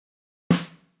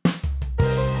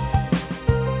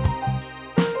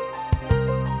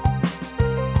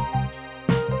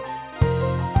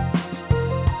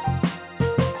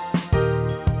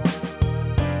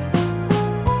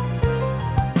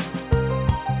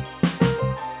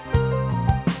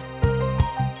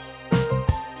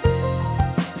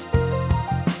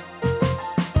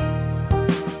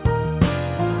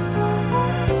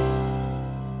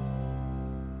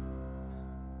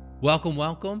Welcome,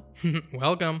 welcome,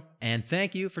 Welcome. and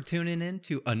thank you for tuning in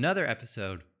to another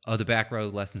episode of the Back Row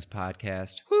Lessons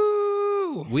podcast.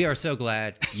 Woo! We are so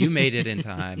glad you made it in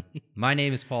time. My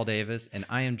name is Paul Davis, and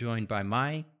I am joined by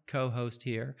my co-host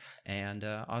here and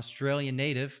Australian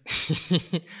native.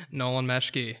 Nolan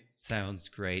Meshke. Sounds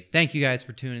great. Thank you guys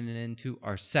for tuning in to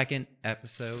our second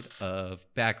episode of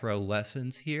Back Row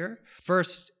Lessons here.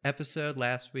 First episode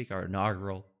last week, our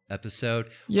inaugural episode.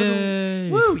 Yay!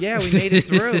 Woo! Yeah, we made it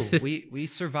through. we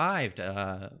survived.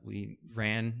 We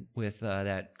ran with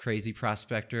that crazy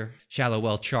prospector, Shallow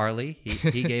Well Charlie.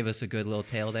 He gave us a good little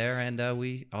tale there, and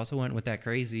we also went with that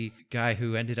crazy guy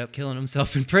who ended up killing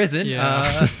himself in prison.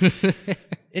 Yeah.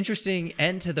 Interesting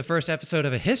end to the first episode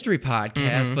of a history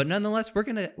podcast, but nonetheless, we're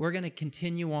gonna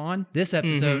continue on this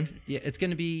episode. Yeah, it's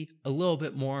gonna be a little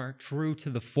bit more true to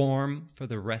the form for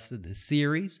the rest of the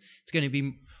series. It's gonna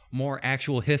be more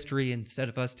actual history instead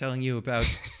of us telling you about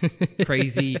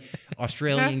crazy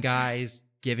Australian guys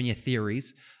giving you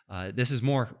theories. This is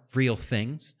more real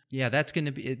things. Yeah,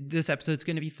 this episode's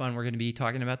going to be fun. We're going to be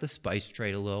talking about the spice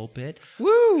trade a little bit.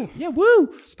 Woo! Yeah,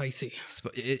 woo! Spicy.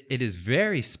 It is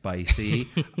very spicy.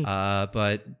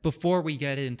 But before we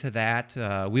get into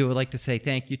that, we would like to say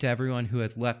thank you to everyone who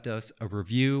has left us a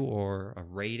review or a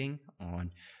rating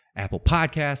on Apple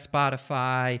Podcasts,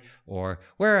 Spotify, or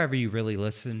wherever you really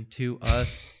listen to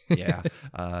us. Yeah.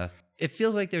 It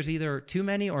feels like there's either too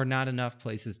many or not enough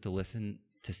places to listen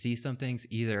to see some things.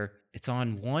 Either it's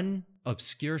on one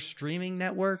obscure streaming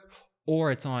network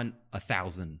or it's on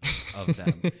 1,000 of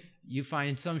them. You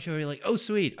find some show, you're like, oh,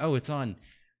 sweet. Oh, it's on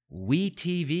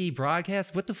WeTV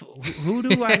broadcast. What the who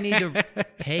do I need to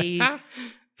pay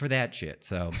for that shit?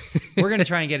 So we're going to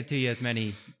try and get it to you as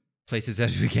many places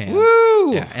as we can.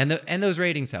 Woo! Yeah, and those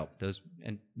ratings help.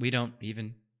 And we don't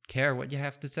even care what you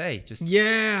have to say.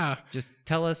 Just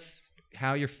tell us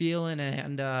how you're feeling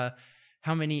and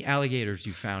how many alligators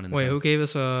you found in the Wait, house. who gave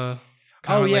us a Oh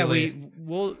comment yeah, lately?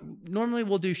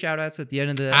 we'll do shout outs at the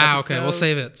end of the episode. Okay, we'll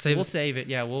save it. We'll save it.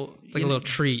 Yeah, we'll like a little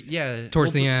treat. Yeah,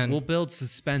 towards the end. We'll build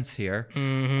suspense here.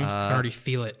 Mm-hmm. I can already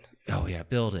feel it. Oh yeah,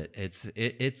 build it.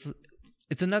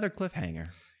 It's another cliffhanger.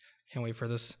 Can't wait for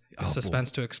this Oh,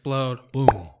 suspense to explode.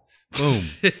 Boom. Boom.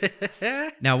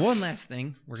 Now, one last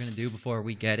thing we're gonna do before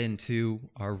we get into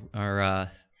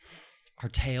our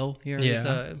tale here is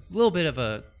a little bit of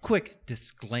a quick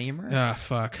disclaimer. Ah,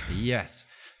 fuck. Yes.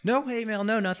 No hate mail,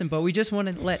 no nothing, but we just want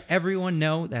to let everyone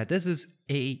know that this is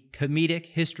a comedic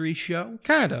history show.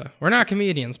 Kinda. We're not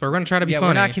comedians, but we're gonna try to be funny.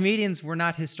 We're not comedians, we're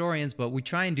not historians, but we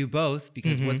try and do both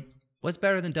because what's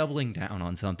better than doubling down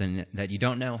on something that you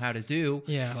don't know how to do?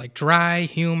 Yeah, like dry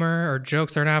humor or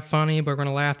jokes that are not funny, but we're going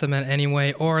to laugh them at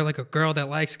anyway. Or like a girl that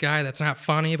likes a guy that's not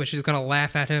funny, but she's going to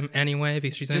laugh at him anyway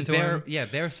because she's into him. Yeah,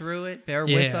 bear through it. Bear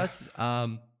with us.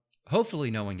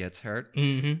 Hopefully no one gets hurt.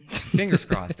 Mm-hmm. Fingers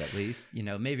crossed at least.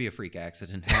 Maybe a freak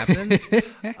accident happens.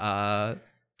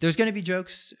 There's going to be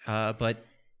jokes, but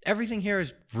everything here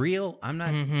is real.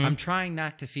 I'm trying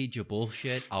not to feed you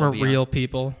bullshit. We're real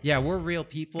people. Yeah, we're real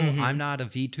people. I'm not a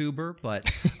VTuber, but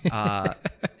the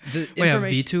Wait, a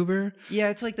information. VTuber? Yeah,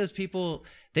 it's like those people.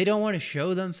 They don't want to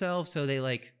show themselves, so they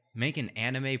like make an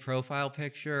anime profile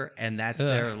picture, and that's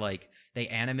their like they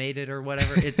animate it or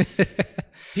whatever. It's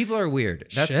people are weird.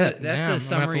 That's the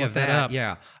summary of that. Up.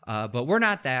 Yeah, but we're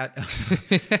not that,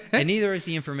 and neither is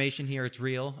the information here. It's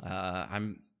real.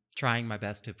 I'm trying my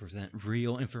best to present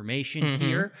real information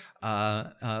here,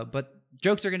 but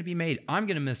jokes are going to be made. I'm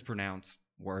going to mispronounce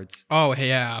words. Oh,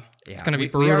 yeah. It's going to be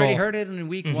brutal. We already heard it in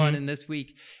week 1, and this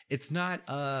week, it's not...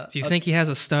 if you think he has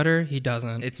a stutter, he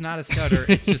doesn't. It's not a stutter.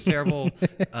 It's just terrible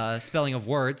spelling of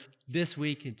words. This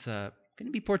week, it's going to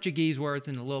be Portuguese words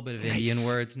and a little bit of Indian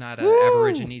words, not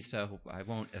Aborigine, so I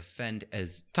won't offend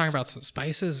as... Talking about some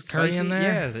spices, curry in there?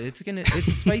 Yeah, it's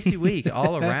a spicy week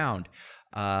all around.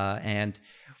 And...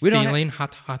 We don't feeling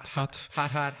hot,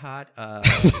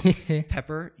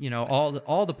 pepper.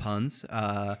 All the puns.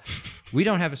 We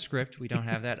don't have a script. We don't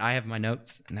have that. I have my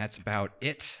notes, and that's about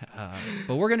it.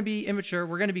 But we're gonna be immature.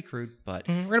 We're gonna be crude, but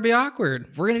we're gonna be awkward.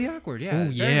 Yeah.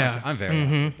 Ooh, yeah. Much. I'm very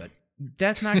awkward, but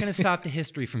that's not gonna stop the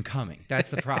history from coming.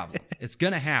 That's the problem. It's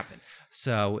gonna happen.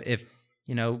 So if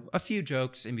a few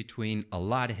jokes in between, a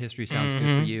lot of history sounds good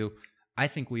for you. I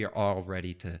think we are all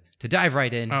ready to dive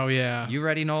right in. Oh, yeah. You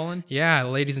ready, Nolan? Yeah,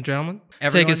 ladies and gentlemen.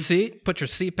 Everyone, take a seat, put your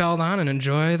seatbelt on, and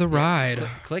enjoy the ride.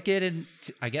 Click it, and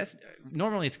I guess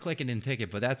normally it's click it and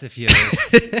ticket, but that's if you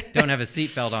don't have a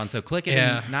seatbelt on. So click it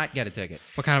and not get a ticket.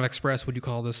 What kind of express would you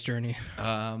call this journey?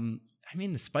 I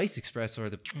mean, the Spice Express or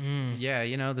the, yeah,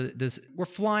 you know, this, we're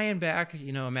flying back,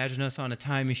 you know, imagine us on a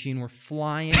time machine. We're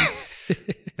flying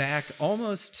back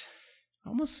almost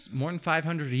almost more than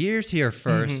 500 years here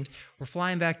 1st. We're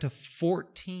flying back to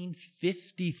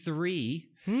 1453.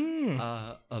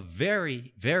 A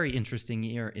very, very interesting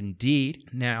year indeed.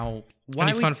 Now,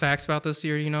 any fun facts about this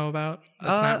year you know about?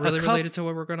 That's not really related to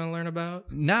what we're going to learn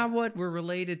about? Not what we're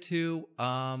related to.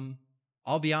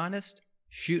 I'll be honest,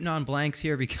 shooting on blanks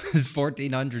here because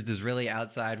 1400s is really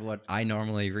outside what I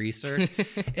normally research.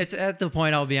 It's at the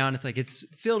point, I'll be honest, like it's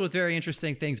filled with very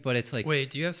interesting things, but it's like...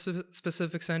 Wait, do you have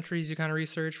specific centuries you kind of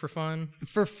research for fun?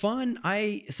 For fun,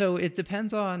 so it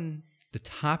depends on the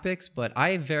topics, but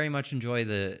I very much enjoy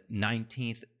the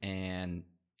 19th and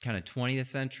kind of 20th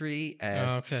century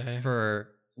as for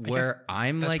where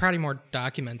that's probably more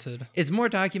documented. It's more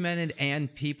documented,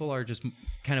 and people are just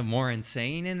kind of more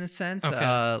insane in a sense.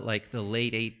 Like the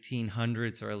late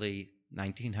 1800s, early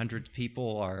 1900s,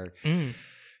 people are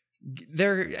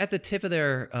they're at the tip of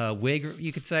their wig,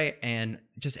 you could say, and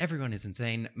just everyone is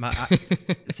insane.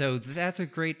 So that's a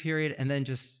great period, and then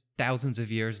just thousands of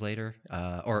years later,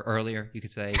 or earlier, you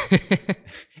could say,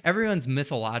 everyone's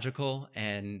mythological,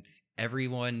 and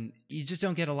you just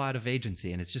don't get a lot of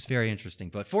agency, and it's just very interesting.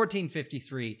 But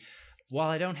 1453, while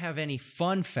I don't have any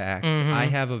fun facts, I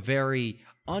have a very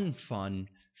unfun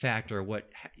fact, or what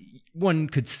one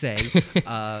could say.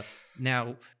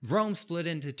 Now, Rome split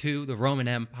into two, the Roman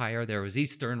Empire. There was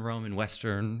Eastern Rome and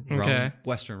Western Rome.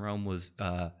 Western Rome was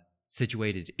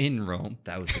situated in Rome.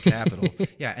 That was the capital.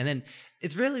 Yeah, and then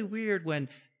it's really weird when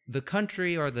the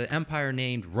country or the empire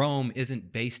named Rome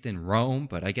isn't based in Rome,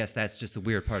 but I guess that's just a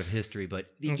weird part of history. But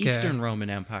the Eastern Roman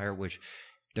Empire, which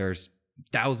there's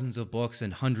thousands of books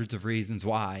and hundreds of reasons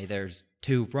why there's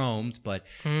two Romes, but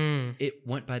it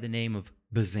went by the name of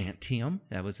Byzantium.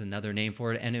 That was another name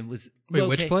for it, and it was... Wait,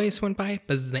 which place went by?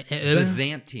 Byzantium.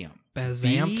 Byzantium?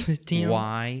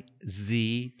 Byztanium,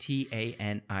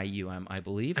 I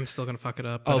believe. I'm still going to fuck it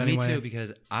up. Me too,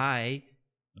 because I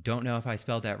don't know if I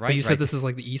spelled that right. But you said this is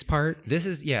like the east part? This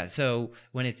is, so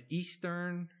when it's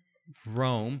Eastern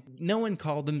Rome, no one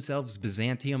called themselves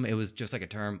Byzantium. It was just like a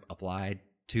term applied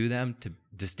to them to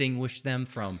distinguish them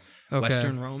from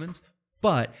Western Romans.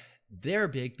 But they're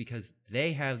big because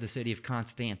they have the city of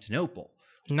Constantinople.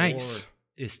 Nice. Or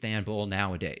Istanbul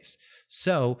nowadays.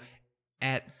 So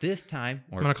at this time...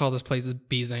 I'm going to call this place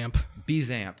Bizamp.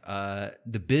 Bizamp.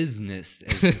 The business.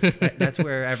 That's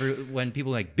where when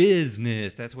people like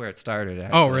business, that's where it started.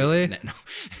 Actually. Oh, really? No.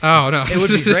 Oh, no. It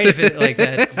would be great if it like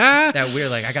that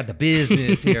weird, like, I got the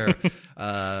business here.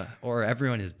 Or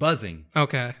everyone is buzzing.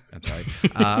 Okay. I'm sorry.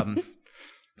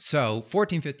 So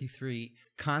 1453,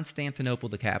 Constantinople,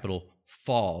 the capital,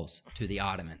 falls to the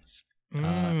Ottomans.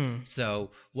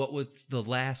 So what was the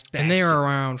last bastion? And they were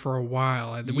around for a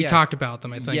while. We talked about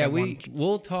them, I think. Yeah,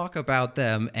 we'll talk about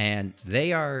them, and they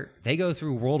go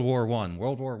through World War I.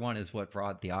 World War I is what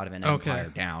brought the Ottoman Empire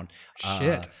down.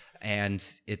 Shit. And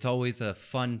it's always a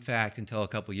fun fact until a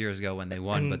couple years ago when they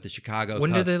won, but the Chicago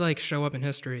When Cubs, did they like show up in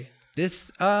history?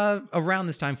 This around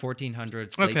this time,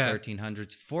 1400s, late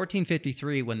 1300s,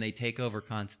 1453, when they take over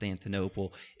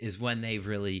Constantinople, is when they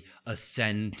really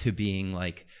ascend to being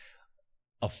like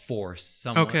a force,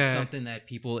 something that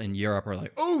people in Europe are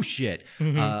like, oh shit.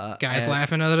 Guys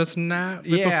laughing at us now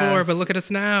before, but look at us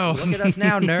now. Look at us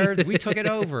now, nerds. We took it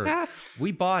over.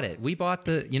 We bought it. We bought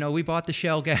the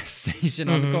Shell gas station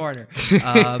on the corner.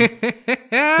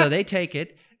 So they take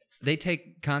it. They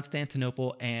take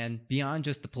Constantinople, and beyond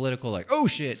just the political, like, oh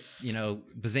shit,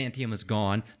 Byzantium is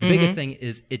gone. The biggest thing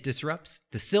is it disrupts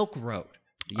the Silk Road.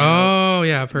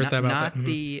 Yeah, I've heard that about that. Not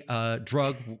the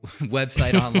drug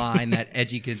website online that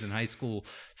edgy kids in high school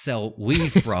sell weed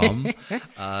from.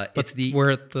 It's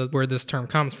where this term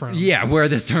comes from. Yeah, where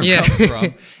this term comes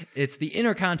from. It's the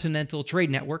Intercontinental Trade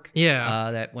Network.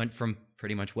 Yeah, that went from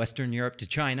pretty much Western Europe to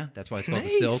China. That's why it's called the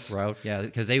Silk Road. Yeah,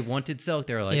 because they wanted silk.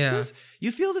 They were like,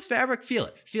 you feel this fabric? Feel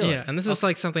it. Yeah, and this is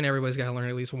like something everybody's got to learn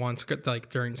at least once, like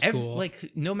during school.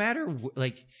 No matter,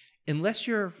 unless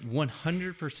you're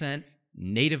 100%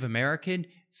 Native American,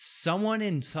 someone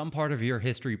in some part of your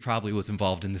history probably was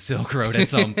involved in the Silk Road at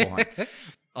some point.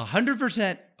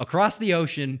 100% across the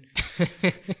ocean.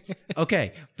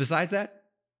 Okay, besides that,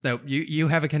 no, you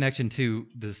have a connection to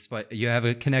you have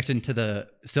a connection to the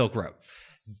Silk Road.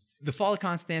 The fall of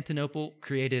Constantinople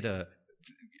created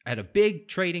at a big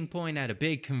trading point, at a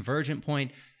big convergent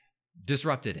point,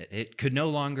 disrupted it. It could no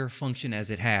longer function as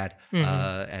it had,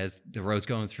 as the roads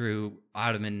going through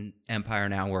Ottoman Empire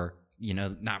now were,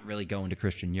 not really going to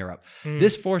Christian Europe.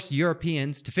 This forced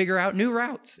Europeans to figure out new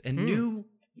routes and new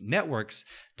networks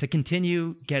to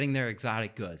continue getting their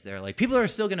exotic goods. They're like, people are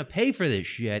still going to pay for this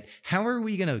shit. How are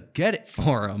we going to get it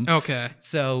for them? Okay.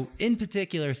 So in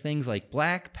particular, things like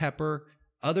black pepper,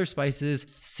 other spices,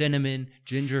 cinnamon,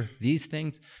 ginger, these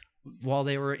things, while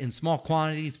they were in small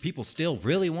quantities, people still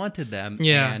really wanted them.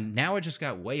 Yeah. And now it just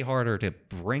got way harder to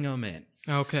bring them in.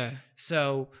 Okay.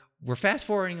 So we're fast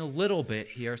forwarding a little bit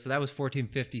here. So that was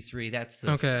 1453. That's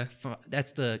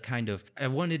the kind of, I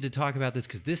wanted to talk about this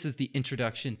because this is the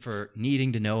introduction for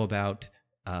needing to know about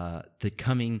the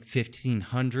coming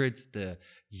 1500s, the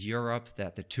Europe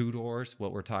that the Tudors,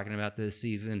 what we're talking about this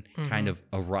season, kind of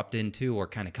erupt into or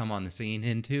kind of come on the scene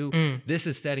into. This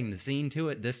is setting the scene to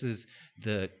it. This is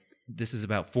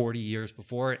about 40 years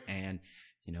before it, and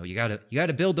you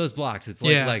gotta build those blocks. It's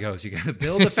like Legos. You gotta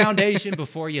build the foundation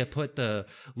before you put the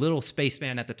little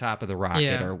spaceman at the top of the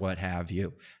rocket or what have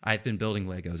you. I've been building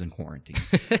Legos in quarantine.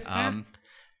 I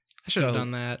should have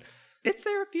done that. It's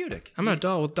therapeutic. I'm an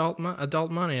adult with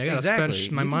adult money. I gotta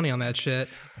spend my money on that shit.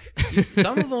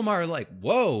 Some of them are like,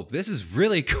 whoa, this is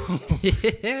really cool.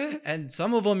 And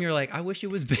some of them you're like, I wish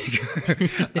it was bigger.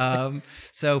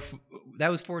 So that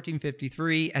was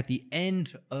 1453. At the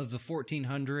end of the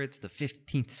 1400s, the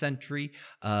 15th century,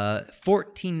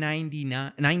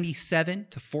 1497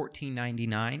 to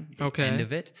 1499, the end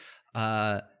of it.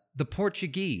 The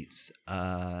Portuguese,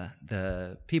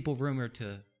 the people rumored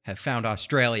to have found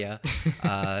Australia,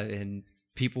 and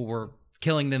people were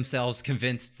killing themselves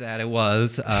convinced that it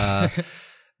was.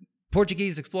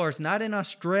 Portuguese explorers, not in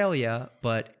Australia,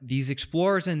 but these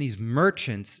explorers and these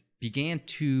merchants began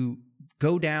to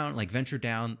venture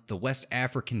down the West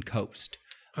African coast.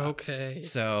 Okay.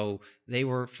 So they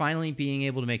were finally being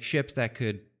able to make ships that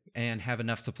could and have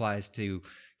enough supplies to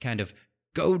kind of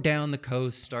go down the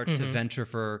coast, start to venture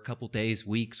for a couple days,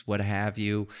 weeks, what have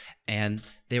you, and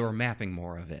they were mapping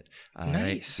more of it.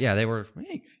 Nice. They were,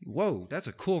 hey, whoa, that's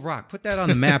a cool rock. Put that on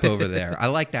the map over there. I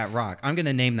like that rock. I'm going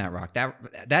to name that rock.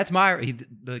 That's my,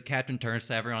 the captain turns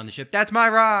to everyone on the ship, that's my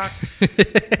rock.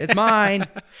 It's mine.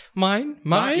 Mine?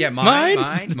 Yeah,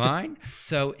 mine.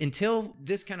 So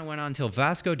this kind of went on until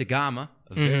Vasco da Gama,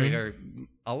 a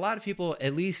lot of people,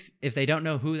 at least if they don't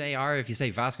know who they are, if you say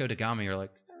Vasco da Gama, you're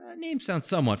like, name sounds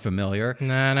somewhat familiar.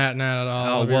 Nah, not at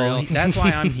all. Oh, well, that's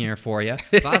why I'm here for you.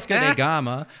 Vasco da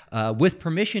Gama, with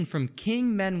permission from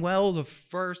King Manuel I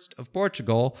of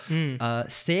Portugal,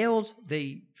 sailed.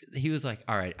 He was like,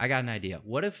 all right, I got an idea.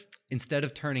 What if instead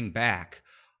of turning back,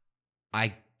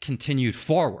 I continued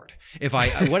forward?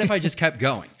 What if I just kept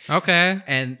going? Okay.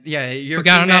 And you're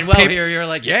got enough paper here. You're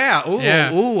like, we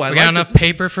got enough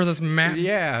paper for this map.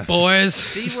 Yeah, boys.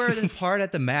 See where the part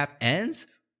at the map ends?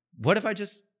 What if I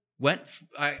just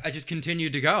I just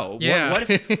continued to go. Yeah.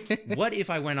 What if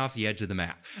I went off the edge of the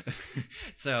map?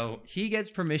 So he gets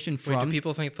permission from. Wait, do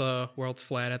people think the world's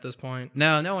flat at this point?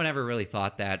 No one ever really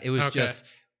thought that. It was just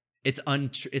it's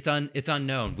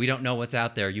unknown. We don't know what's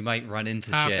out there. You might run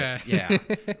into shit. Yeah,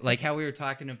 like how we were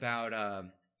talking about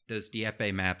those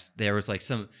Dieppe maps. There was like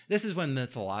this is when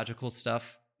mythological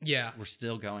stuff. Yeah, were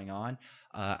still going on.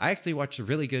 I actually watched a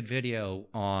really good video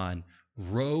on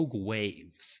rogue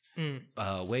waves,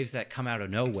 waves that come out of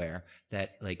nowhere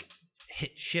that like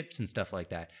hit ships and stuff like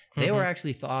that. They were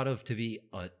actually thought of to be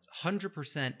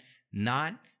 100%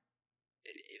 not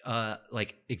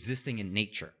like existing in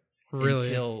nature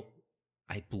until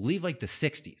I believe like the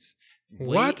 60s.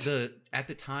 What? At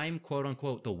the time, quote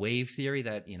unquote, the wave theory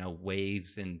that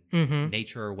waves in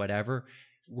nature or whatever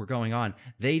were going on.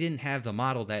 They didn't have the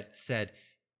model that said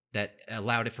that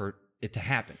allowed it for it to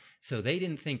happen. So they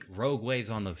didn't think rogue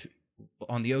waves on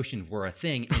the ocean were a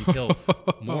thing until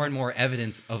more and more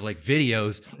evidence of like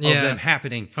videos of them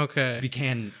happening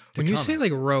began to When you say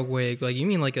like rogue wave, like you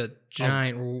mean like a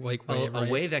giant like wave, a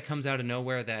wave that comes out of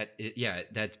nowhere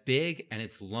that's big and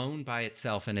it's lone by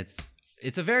itself, and it's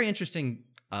a very interesting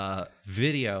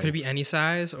video. Could it be any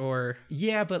size or?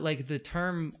 Yeah, but like the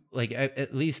term, like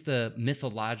at least the myth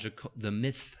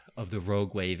of the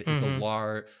rogue wave is the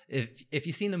large. If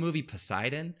you've seen the movie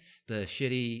Poseidon, the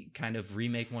shitty kind of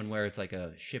remake one where it's like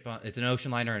a ship it's an ocean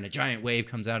liner and a giant wave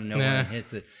comes out of nowhere and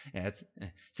hits it. Yeah, it's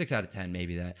 6 out of 10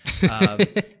 maybe that.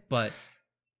 But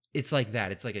it's like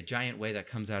that. It's like a giant wave that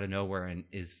comes out of nowhere and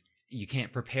you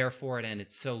can't prepare for it, and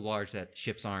it's so large that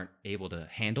ships aren't able to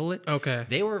handle it. Okay.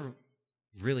 They were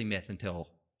really myth until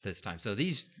this time. So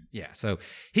so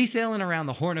he's sailing around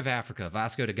the Horn of Africa,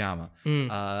 Vasco da Gama,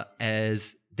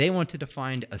 as they wanted to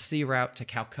find a sea route to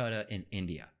Calcutta in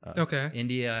India.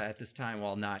 India at this time,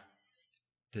 while not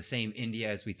the same India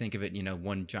as we think of it,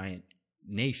 one giant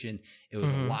nation, it was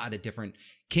a lot of different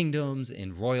kingdoms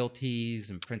and royalties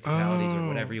and principalities or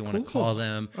whatever you want to call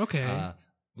them. Okay. A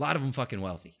lot of them fucking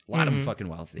wealthy.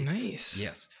 Nice.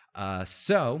 Yes.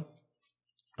 So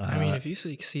I mean, if you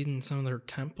see in some of their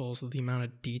temples the amount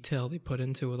of detail they put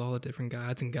into with all the different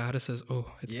gods and goddesses,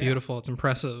 it's beautiful. It's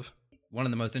impressive. One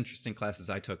of the most interesting classes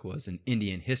I took was an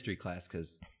Indian history class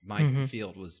because my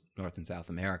field was North and South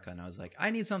America. And I was like,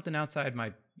 I need something outside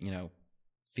my,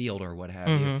 field or what have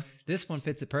you. This one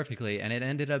fits it perfectly. And it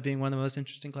ended up being one of the most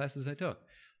interesting classes I took.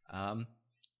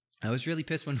 I was really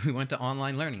pissed when we went to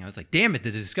online learning. I was like, damn it,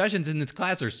 the discussions in this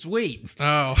class are sweet.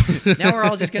 Oh. Now we're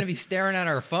all just going to be staring at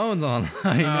our phones online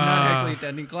and not actually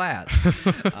attending class.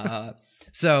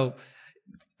 So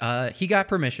he got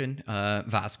permission,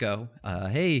 Vasco.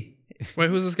 Hey.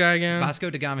 Wait, who's this guy again? Vasco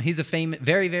da Gama. He's a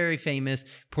very, very famous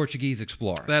Portuguese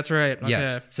explorer. That's right. Okay.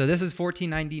 Yes. So this is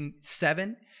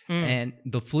 1497, and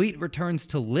the fleet returns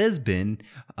to Lisbon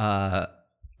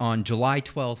on July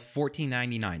 12th,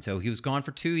 1499. So he was gone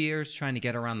for 2 years trying to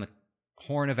get around the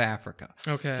Horn of Africa.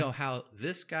 Okay. So how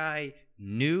this guy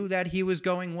knew that he was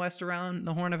going west around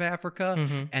the Horn of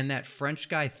Africa, and that French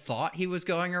guy thought he was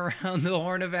going around the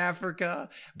Horn of Africa,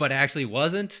 but actually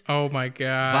wasn't. Oh my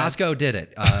God. Vasco did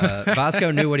it.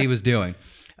 Vasco knew what he was doing.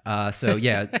 So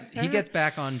yeah, he gets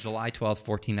back on July 12th,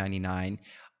 1499.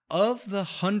 Of the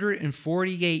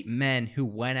 148 men who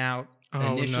went out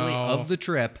initially of the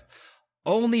trip,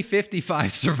 only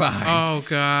 55 survived. Oh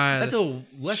God. That's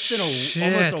almost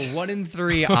a 1 in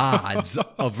 3 odds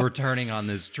of returning on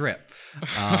this trip.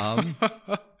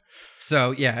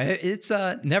 So yeah, it's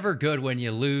never good when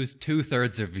you lose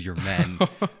 2/3 of your men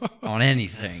on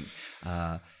anything.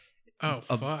 Fuck.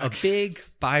 A big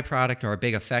byproduct or a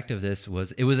big effect of this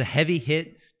was it was a heavy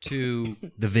hit to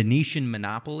the Venetian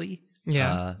monopoly.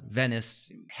 Yeah.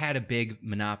 Venice had a big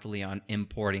monopoly on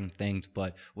importing things,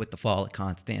 but with the fall of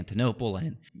Constantinople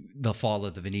and the fall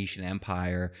of the Venetian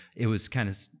Empire, it was kind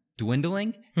of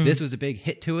dwindling. This was a big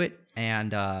hit to it,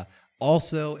 and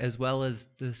also, as well as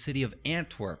the city of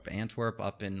Antwerp. Antwerp,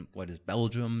 up in what is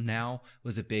Belgium now,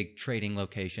 was a big trading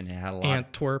location. It had a lot.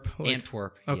 Antwerp.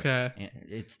 Antwerp. Okay. Yeah.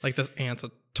 It's like this ant's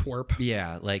a twerp.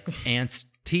 Yeah, like ants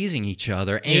teasing each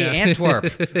other. Hey, Antwerp.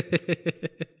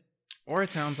 Or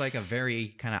it sounds like a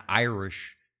very kind of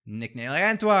Irish nickname, like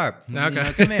Antwerp.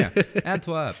 Okay. Come here,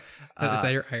 Antwerp. Is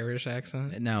that your Irish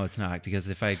accent? No, it's not, because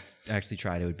if I actually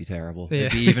tried, it would be terrible. Yeah.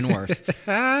 It'd be even worse.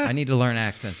 I need to learn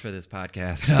accents for this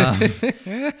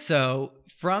podcast. So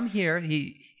from here,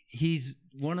 he's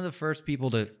one of the first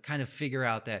people to kind of figure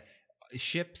out that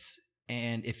ships,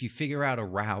 and if you figure out a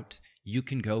route, you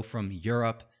can go from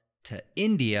Europe to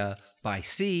India by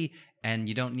sea, and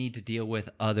you don't need to deal with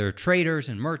other traders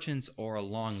and merchants or a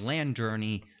long land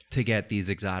journey to get these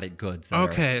exotic goods.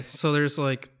 Okay, so there's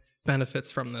like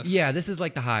benefits from this. Yeah, this is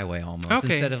like the highway almost.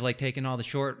 Okay. Instead of like taking all the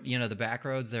short, the back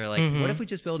roads, they're like, what if we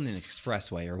just build an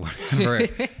expressway or whatever?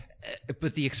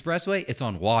 But the expressway, it's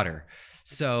on water.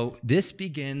 So this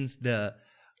begins the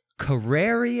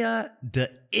Carrera de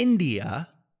India,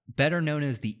 better known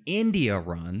as the India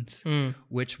runs,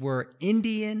 which were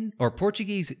Indian or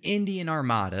Portuguese Indian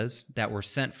armadas that were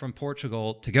sent from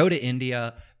Portugal to go to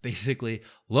India, basically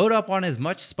load up on as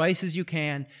much spice as you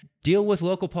can, deal with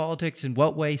local politics in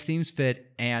what way seems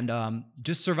fit, and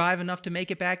just survive enough to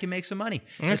make it back and make some money.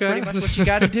 That's pretty much what you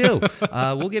got to do.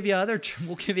 We'll give you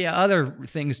other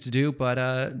things to do, but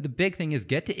the big thing is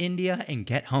get to India and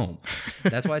get home.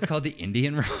 That's why it's called the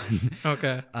Indian Run.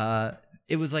 Okay.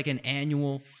 It was like an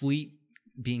annual fleet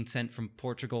being sent from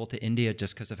Portugal to India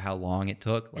just because of how long it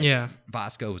took. Like, yeah.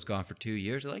 Vasco was gone for 2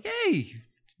 years. They're like, hey,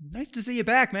 nice to see you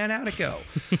back, man. How'd it go?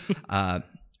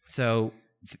 So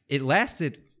it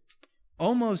lasted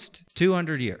almost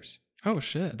 200 years. Oh,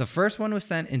 shit. The first one was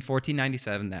sent in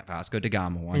 1497, that Vasco da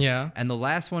Gama one. Yeah. And the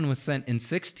last one was sent in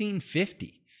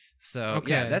 1650. So,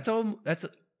 yeah, that's almost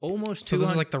 200. So this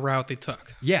is like the route they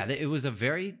took. Yeah, it was a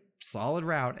very solid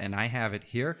route, and I have it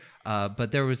here.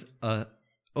 But there was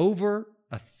over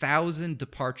 1,000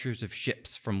 departures of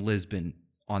ships from Lisbon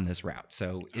on this route.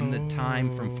 So in the time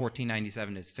from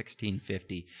 1497 to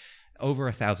 1650, over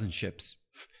 1,000 ships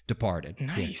departed.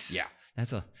 Nice. Yeah,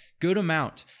 that's a good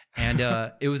amount. And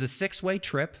it was a 6-way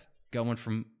trip going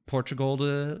from Portugal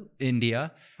to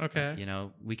India. Okay.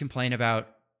 We complain about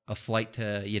a flight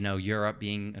to, Europe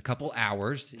being a couple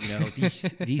hours.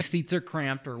 These seats are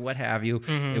cramped or what have you.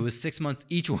 Mm-hmm. It was 6 months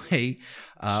each way.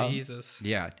 Jesus.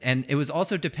 Yeah. And it was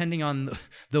also depending on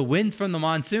the winds from the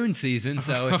monsoon season.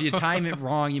 So if you time it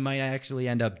wrong, you might actually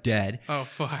end up dead. Oh,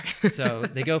 fuck. So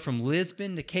they go from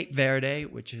Lisbon to Cape Verde,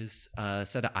 which is a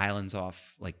set of islands off,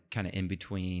 like kind of in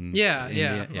between. Yeah.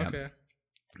 India. Okay.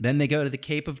 Then they go to the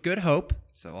Cape of Good Hope,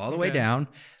 so all the way down.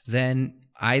 Then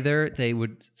either they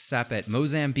would stop at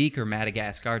Mozambique or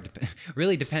Madagascar,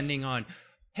 really depending on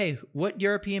hey, what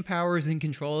European power is in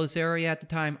control of this area at the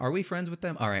time? Are we friends with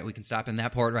them? All right, we can stop in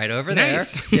that port right over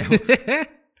Nice. there. Yeah.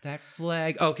 That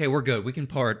flag. Okay, we're good. We can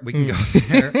port. We can go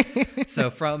there. So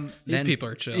from These people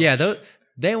are chill. Yeah,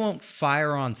 they won't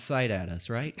fire on sight at us,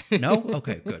 right? No?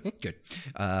 Okay, good.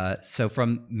 So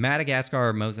from Madagascar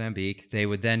or Mozambique, they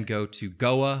would then go to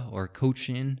Goa or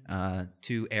Cochin,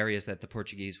 two areas that the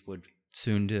Portuguese would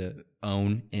soon to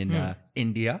own in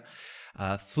India.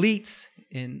 Fleets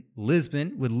in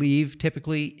Lisbon would leave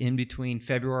typically in between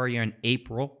February and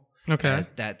April. Okay. As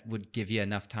that would give you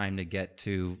enough time to get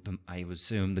to, I would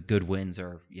assume, the good winds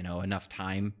or, enough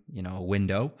time, a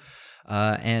window.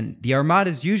 And the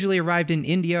armadas usually arrived in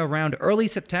India around early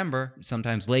September,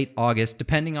 sometimes late August,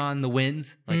 depending on the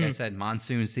winds. Like I said,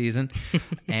 monsoon season.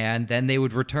 And then they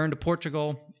would return to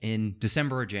Portugal in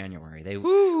December or January.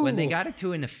 When they got it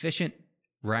to an efficient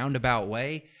roundabout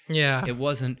way, it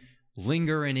wasn't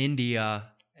linger in India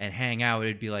and hang out.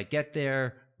 It'd be like, get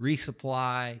there,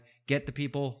 resupply, get the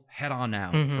people, head on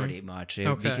out, pretty much.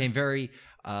 It became very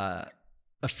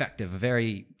effective, a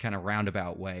very kind of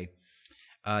roundabout way.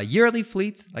 Yearly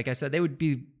fleets, like I said, they would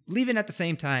be leaving at the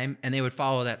same time, and they would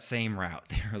follow that same route.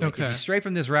 They were like, if you stray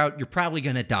from this route, you're probably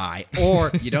going to die,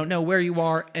 or you don't know where you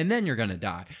are, and then you're going to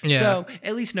die. Yeah. So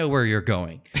at least know where you're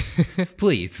going.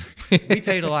 Please. We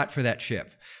paid a lot for that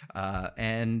ship.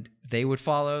 And they would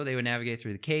navigate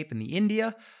through the Cape and the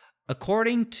India.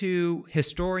 According to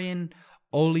historian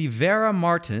Oliveira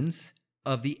Martins,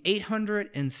 of the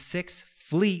 806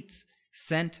 fleets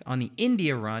sent on the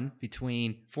India run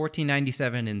between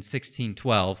 1497 and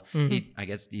 1612. I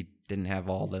guess he didn't have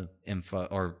all the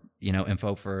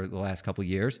info for the last couple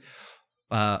years.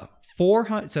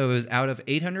 400, so it was out of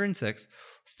 806,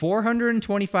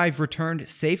 425 returned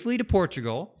safely to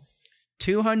Portugal.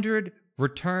 200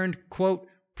 returned, quote,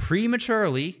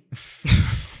 prematurely.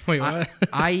 Wait, what?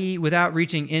 I.e., without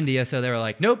reaching India. So they were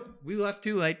like, nope, we left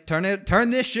too late. Turn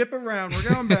this ship around. We're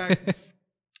going back.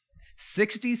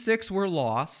 66 were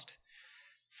lost.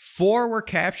 4 were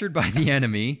captured by the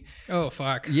enemy. Oh,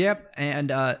 fuck. Yep.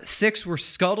 And 6 were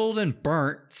scuttled and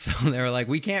burnt. So they were like,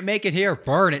 we can't make it here.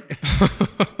 Burn it.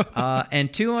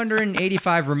 And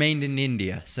 285 remained in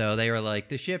India. So they were like,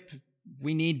 the ship,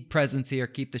 we need presence here.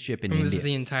 Keep the ship in India. This is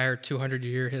the entire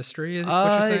 200-year history, is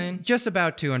what you're saying? Just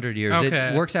about 200 years. Okay.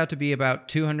 It works out to be about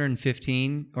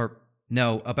 215,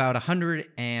 about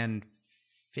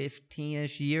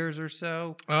 115-ish years or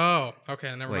so. Oh,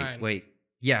 okay. Never mind. Wait.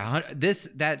 Yeah,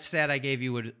 that stat I gave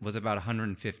you was about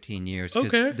 115 years.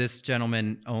 Okay. This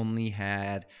gentleman only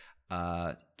had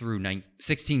through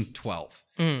 1612.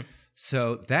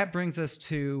 So that brings us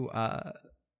to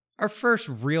our first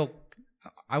real,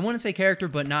 I want to say character,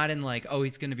 but not in like, oh,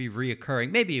 he's going to be reoccurring.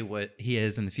 Maybe he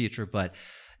is in the future, but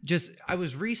just I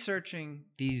was researching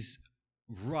these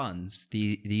runs,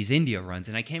 these India runs,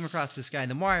 and I came across this guy. And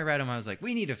the more I read him, I was like,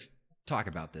 we need to talk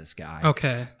about this guy.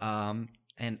 Okay.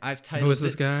 And I've titled Who is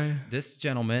this guy? This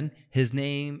gentleman, his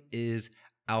name is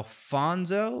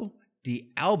Alfonso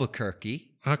de Albuquerque.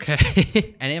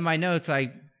 Okay. And in my notes,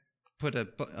 I put a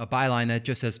byline that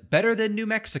just says, better than New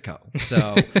Mexico.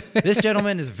 So this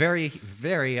gentleman is very,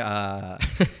 very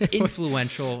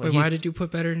influential. Wait, why did you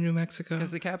put better than New Mexico? Because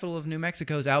the capital of New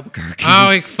Mexico is Albuquerque.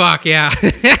 Oh, fuck, yeah.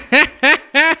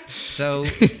 So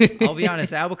I'll be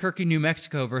honest, Albuquerque, New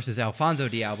Mexico versus Alfonso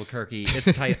de Albuquerque, it's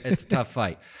a tough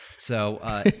fight. So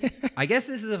I guess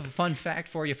this is a fun fact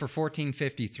for you for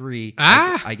 1453,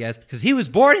 I guess, because he was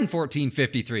born in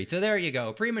 1453. So there you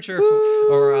go, premature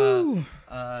or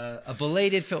a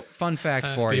belated fun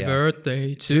fact for you. Happy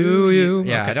birthday to you.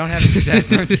 Yeah, okay. I don't have his exact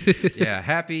birthday. Yeah,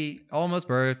 happy almost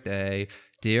birthday,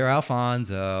 dear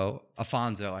Alfonso,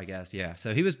 I guess. Yeah.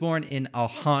 So he was born in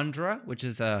Alhandra, which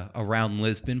is around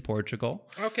Lisbon, Portugal.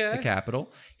 Okay. The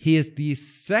capital. He is the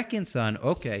second son.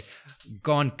 Okay.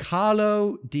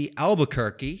 Goncalo de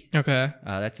Albuquerque. Okay.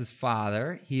 That's his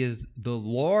father. He is the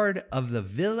lord of the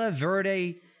Villa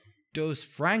Verde dos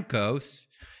Francos,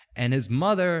 and his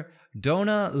mother,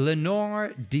 Dona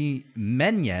Lenore de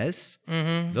Menez.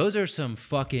 Mm-hmm. Those are some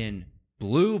fucking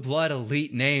blue blood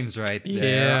elite names right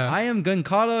there. Yeah. I am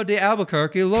Goncalo de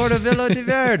Albuquerque, Lord of Villa de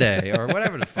Verde, or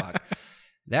whatever the fuck.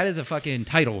 That is a fucking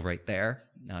title right there,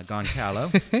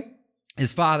 Goncalo.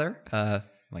 His father,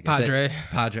 like Padre. I said,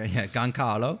 Padre, yeah,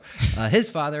 Goncalo. His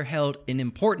father held an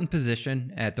important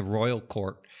position at the royal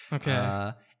court.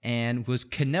 Okay. And was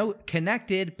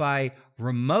connected by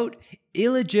remote,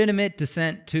 illegitimate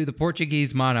descent to the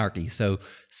Portuguese monarchy. So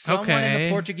someone in the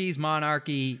Portuguese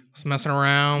monarchy was messing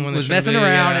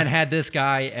around and had this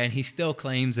guy, and he still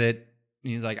claims it.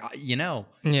 He's like,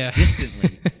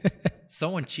 distantly,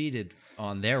 someone cheated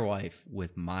on their wife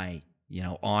with my,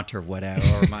 aunt or whatever,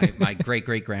 or my great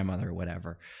great grandmother or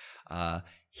whatever.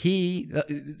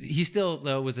 He still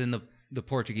though was in the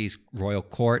Portuguese royal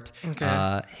court.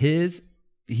 Okay.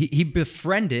 He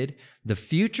befriended the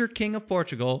future king of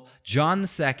Portugal, John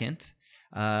II,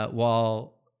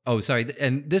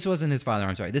 and this wasn't his father.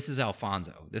 I'm sorry. This is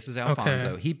Alfonso.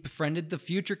 Okay. He befriended the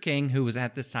future king, who was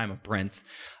at this time a prince,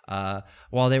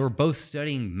 while they were both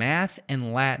studying math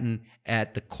and Latin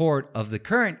at the court of the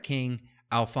current king,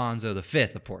 Alfonso V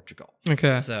of Portugal.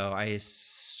 Okay. So I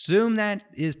assume that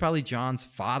is probably John's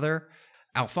father.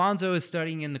 Alfonso is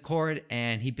studying in the court,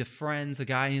 and he befriends a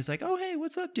guy, and he's like, "Oh, hey,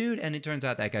 what's up, dude?" And it turns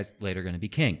out that guy's later going to be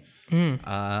king.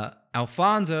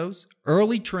 Alfonso's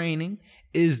early training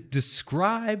is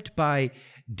described by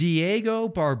Diego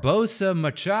Barbosa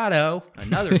Machado,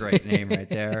 another great name right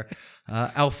there,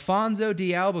 Alfonso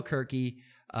de Albuquerque,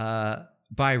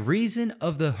 by reason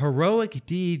of the heroic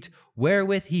deeds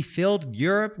wherewith he filled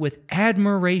Europe with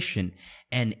admiration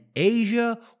and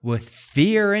Asia with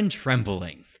fear and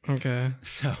trembling. Okay.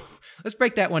 So let's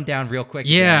break that one down real quick.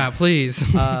 Yeah, again.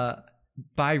 please.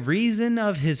 By reason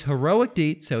of his heroic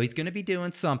deeds, so he's going to be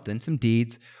doing some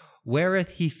deeds, wherewith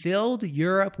he filled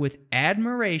Europe with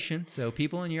admiration, so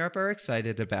people in Europe are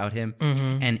excited about him,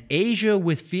 and Asia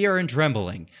with fear and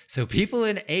trembling. So people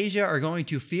in Asia are going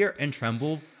to fear and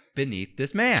tremble beneath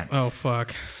this man. Oh,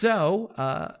 fuck.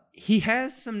 So he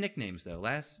has some nicknames, though.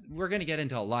 We're going to get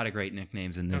into a lot of great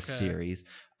nicknames in this series.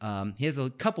 He has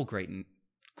a couple great.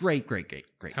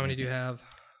 How many do you have?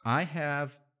 I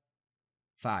have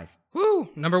 5. Woo!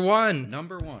 Number one.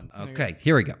 Okay,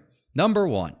 here we go. Number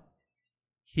 1.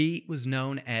 He was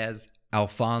known as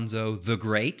Alfonso the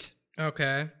Great.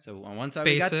 Okay. So on one side,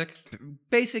 Basic. we got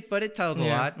basic, but it tells a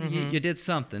lot. You did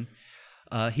something.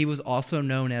 He was also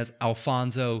known as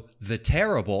Alfonso the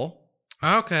Terrible.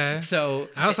 Okay. So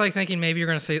I was thinking maybe you're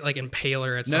going to say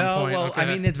Impaler at some point. No, well, okay. I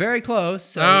mean, it's very close.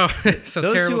 So so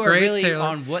those Terrible, two are Great, really Terrible.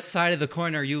 on what side of the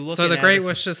coin are you looking at? So the Great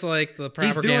was just the propaganda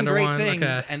he's doing great one. things,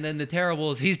 Okay. and then the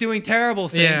Terrible is he's doing terrible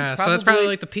things. Yeah, so that's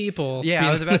probably the people. Yeah,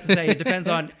 I was about to say, it depends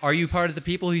on, are you part of the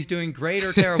people he's doing great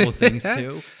or terrible things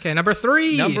to? Okay, number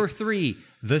 3. Number 3,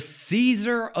 the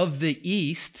Caesar of the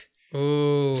East.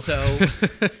 Ooh. So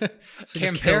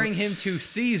comparing him to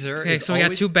Caesar. Okay, so we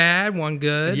got 2 bad, 1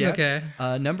 good. Yeah. Okay.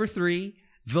 Number 3,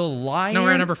 the Lion. No,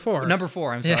 we're at number 4. Number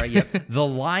 4, I'm sorry. Yep. The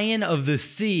Lion of the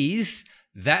Seas.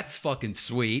 That's fucking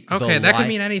sweet. Okay, that could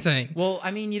mean anything. Well,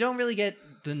 I mean, you don't really get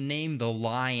the name the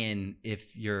Lion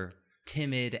if you're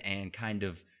timid and kind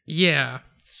of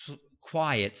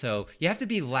quiet. So you have to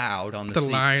be loud on the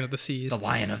sea. Lion of the Seas. The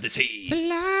Lion of the Seas. The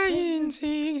lion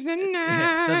sings the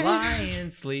night. The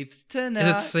lion sleeps tonight.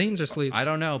 Is it sings or sleeps? I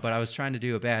don't know, but I was trying to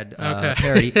do a bad Okay.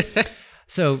 parody.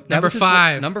 So that Number was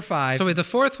 5. Number 5. So wait, the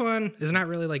 4th one is not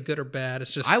really good or bad.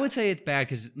 It's just I would say it's bad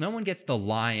because no one gets the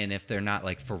lion if they're not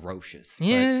ferocious.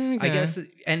 Yeah, But I okay. guess,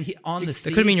 and on the It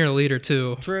seas. could mean you're a leader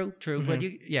too. True. But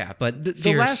but the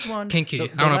Fierce, last one, kinky. I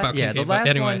don't know about yeah, kinky, the but last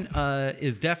anyway. one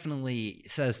is definitely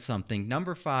says something.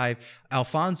 Number 5,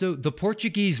 Alfonso, the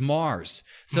Portuguese Mars.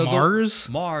 So Mars?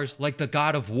 Mars, like the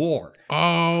god of war.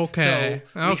 Oh, okay.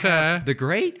 So we have the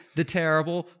Great, the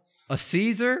Terrible, a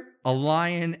Caesar, a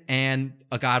lion, and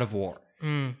a god of war.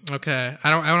 Okay. I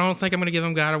don't think I'm gonna give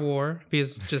him God of War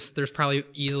because there's probably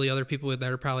easily other people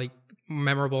that are probably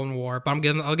memorable in war. But I'll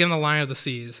give him the Lion of the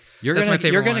Seas. That's my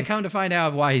favorite You're gonna one. come to find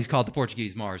out why he's called the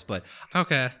Portuguese Mars. But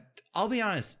Okay. I'll be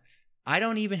honest, I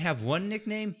don't even have one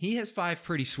nickname. He has 5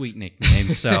 pretty sweet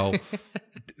nicknames. So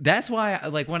that's why,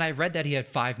 when I read that he had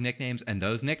 5 nicknames and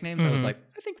those nicknames, I was like,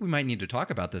 I think we might need to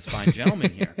talk about this fine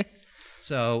gentleman here.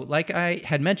 So, like I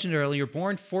had mentioned earlier,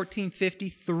 born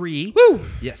 1453. Woo!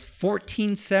 Yes,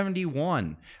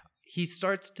 1471. He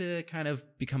starts to kind of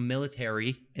become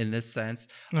military in this sense.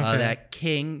 Okay. That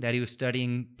king that he was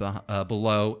studying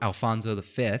below, Alfonso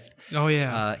V. Oh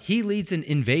yeah. He leads an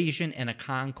invasion and a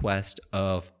conquest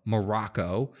of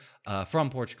Morocco from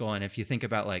Portugal. And if you think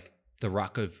about the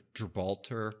Rock of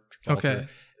Gibraltar. Okay.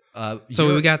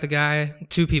 So we got the guy,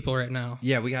 2 people right now.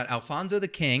 Yeah, we got Alfonso the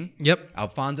King. Yep.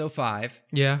 Alfonso V.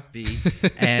 Yeah.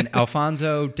 And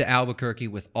Alfonso de Albuquerque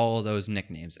with all of those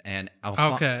nicknames. And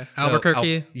Okay.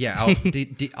 Albuquerque?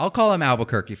 I'll call him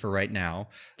Albuquerque for right now.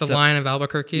 The Lion of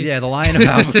Albuquerque? Yeah, the Lion of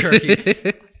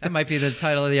Albuquerque. That might be the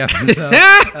title of the episode.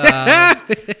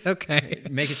 Okay.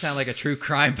 Make it sound like a true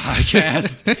crime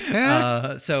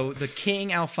podcast. So the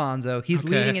King Alfonso, he's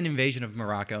leading an invasion of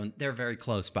Morocco, and they're very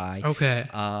close by. Okay.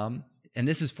 And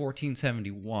this is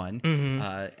 1471,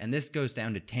 and this goes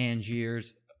down to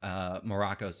Tangiers,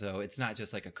 Morocco. So it's not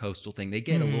just a coastal thing. They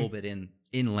get a little bit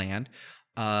inland.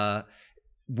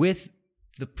 With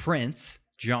the prince,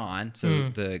 John, so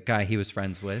the guy he was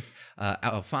friends with,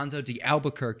 Alfonso de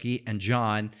Albuquerque and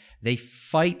John, they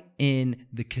fight in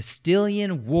the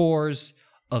Castilian Wars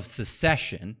of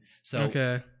Secession.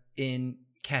 So in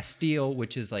Castile,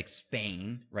 which is like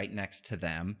Spain, right next to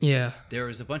them, there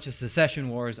was a bunch of secession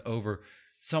wars over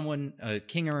someone, a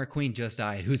king or a queen just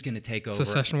died. Who's going to take over?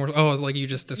 Secession wars. Oh, it's like you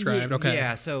just described. Okay.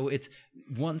 Yeah. So it's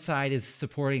one side is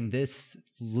supporting this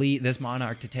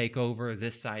monarch to take over.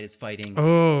 This side is fighting.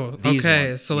 Oh, okay.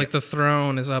 Ones. So like the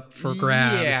throne is up for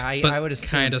grabs. Yeah, I would assume.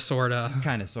 Kind of, sort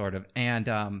of.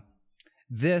 And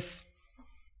this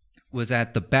was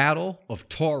at the Battle of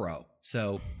Toro.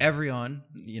 So everyone,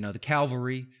 the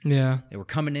cavalry, they were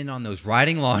coming in on those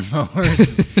riding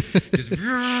lawnmowers, just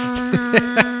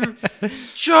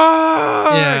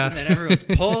charge, and then everyone's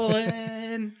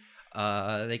pulling.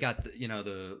 They got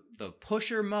the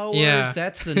pusher mowers. Yeah.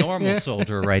 That's the normal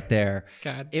soldier right there.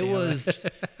 God, it was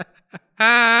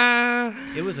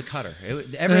a cutter.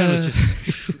 Everyone was just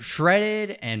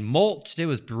shredded and mulched. It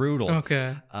was brutal.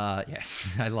 Okay. Yes,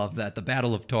 I love that. The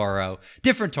Battle of Toro.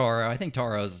 Different Toro. I think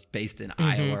Toro's based in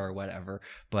Iowa or whatever.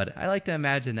 But I like to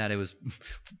imagine that it was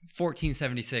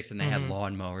 1476 and they had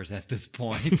lawnmowers at this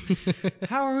point.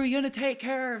 How are we going to take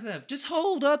care of them? Just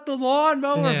hold up the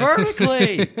lawnmower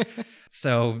vertically.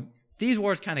 So these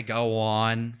wars kind of go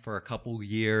on for a couple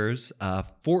years.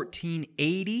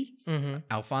 1480,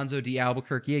 Alfonso de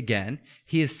Albuquerque again.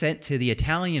 He is sent to the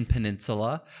Italian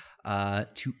peninsula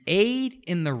to aid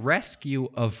in the rescue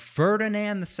of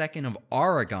Ferdinand II of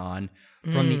Aragon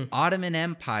from the Ottoman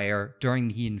Empire during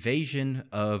the invasion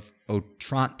of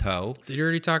Otranto. Did you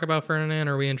already talk about Ferdinand,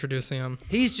 or are we introducing him?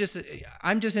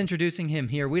 I'm just introducing him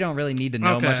here. We don't really need to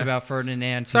know much about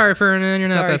Ferdinand. Sorry, Ferdinand, you're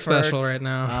not that special right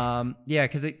now. Yeah,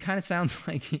 because it kind of sounds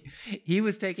like he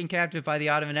was taken captive by the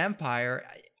Ottoman Empire.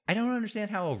 I don't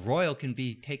understand how a royal can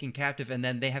be taken captive and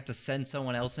then they have to send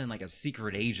someone else in, like a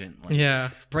secret agent.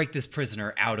 Break this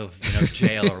prisoner out of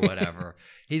jail or whatever.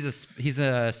 He's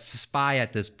a spy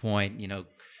at this point.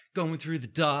 Going through the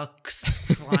ducts,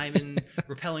 climbing,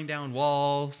 rappelling down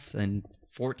walls, and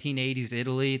 1480s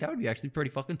Italy. That would be actually pretty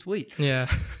fucking sweet.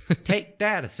 Yeah. Take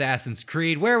that, Assassin's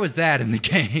Creed. Where was that in the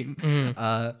game?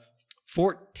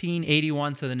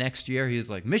 1481, so the next year, he was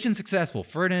like, mission successful.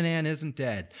 Ferdinand isn't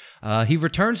dead. He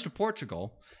returns to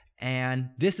Portugal, and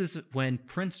this is when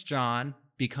Prince John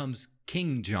becomes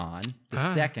King John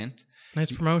II. Nice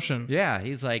promotion. Yeah,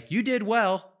 he's like, you did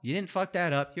well. You didn't fuck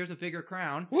that up. Here's a bigger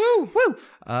crown. Woo! Woo!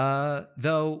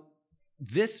 Though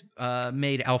this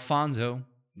made Alfonso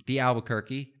de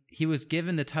Albuquerque, he was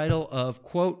given the title of,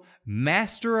 quote,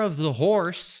 Master of the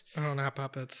Horse. Oh, not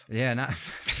puppets. Yeah, not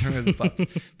Master of the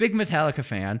Puppets. Big Metallica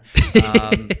fan.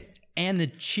 And the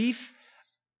Chief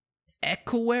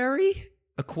Equerry,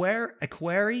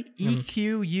 Equerry,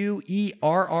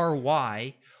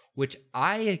 which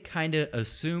I kind of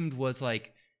assumed was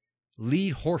like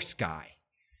lead horse guy.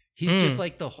 He's just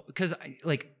like because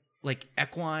like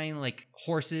equine, like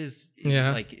horses,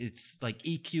 like it's like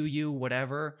EQU,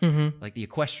 whatever, like the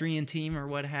equestrian team or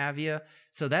what have you.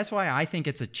 So that's why I think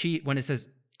it's a chief when it says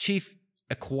Chief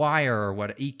Equire or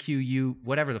what, EQU,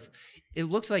 whatever. It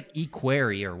looks like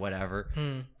Equerry or whatever.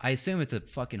 I assume it's a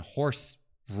fucking horse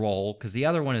role because the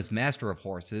other one is Master of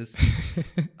Horses.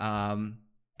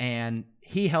 And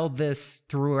he held this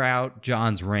throughout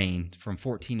John's reign from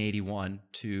 1481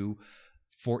 to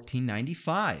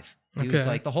 1495. He was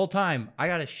like, the whole time, I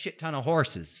got a shit ton of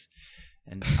horses.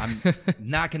 And I'm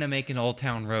not going to make an Old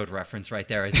Town Road reference right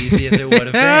there, as easy as it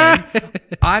would have been.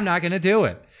 I'm not going to do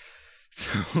it. So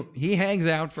he hangs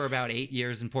out for about 8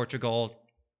 years in Portugal,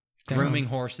 grooming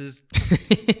horses.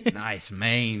 Nice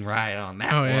mane right on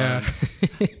that one. Yeah.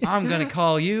 I'm going to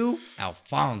call you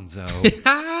Alfonso.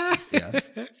 Yes.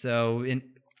 So in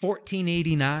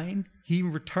 1489, he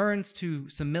returns to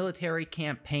some military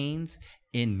campaigns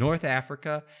in North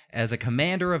Africa as a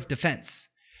commander of defense.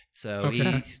 So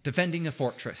he's defending a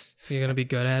fortress. So you're going to be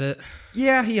good at it?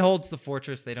 Yeah, he holds the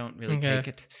fortress. They don't really take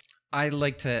it. I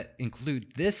like to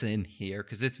include this in here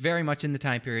because it's very much in the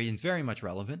time period and it's very much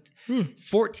relevant.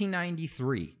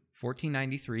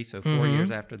 1493, so 4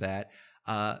 years after that.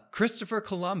 Christopher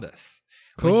Columbus.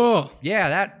 Cool.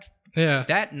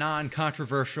 That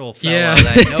non-controversial fellow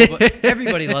that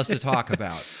everybody loves to talk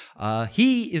about.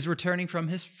 He is returning from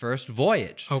his first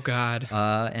voyage. Oh, God.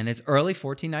 And it's early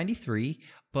 1493,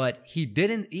 but he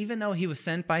didn't, even though he was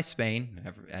sent by Spain,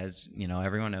 as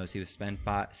everyone knows, he was sent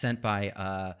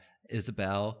by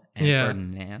Isabel and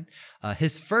Ferdinand.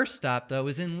 His first stop, though,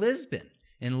 was in Lisbon,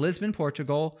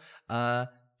 Portugal,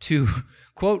 to,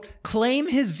 quote, claim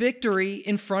his victory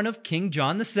in front of King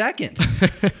John II.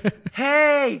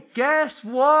 Hey, guess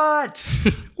what?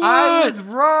 I was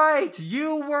right.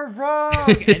 You were wrong.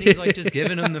 And he's like just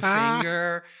giving him the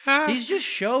finger. He's just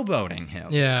showboating him.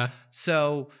 Yeah.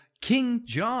 So King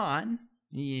John,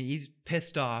 he's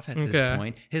pissed off at this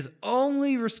point. His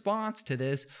only response to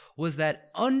this was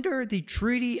that under the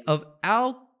Treaty of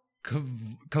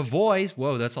Alcavoy,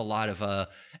 whoa, that's a lot of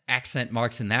accent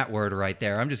marks in that word right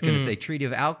there. I'm just going to say Treaty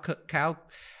of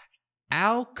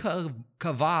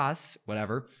Alcavaz,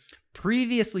 whatever,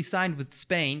 previously signed with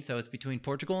Spain, so it's between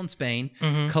Portugal and Spain,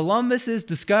 Columbus's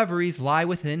discoveries lie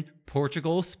within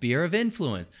Portugal's sphere of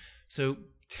influence. So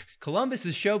Columbus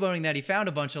is showboating that he found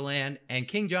a bunch of land, and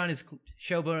King John is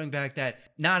showboating back that,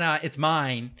 nah, it's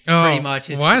mine, pretty much.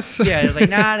 What? Yeah, like,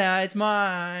 nah, it's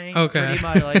mine, pretty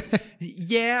much. Like,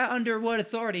 yeah, under what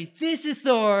authority? This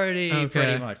authority,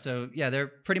 pretty much. So, yeah, they're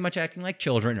pretty much acting like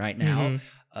children right now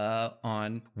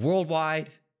on worldwide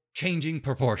changing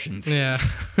proportions. Yeah.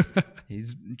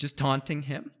 He's just taunting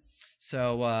him.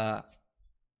 So,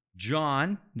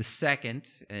 John II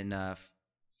in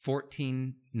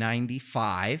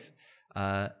 1495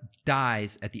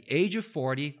 dies at the age of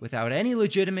 40 without any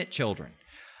legitimate children.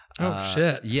 Oh,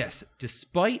 shit. Yes.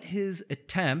 Despite his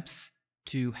attempts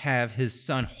to have his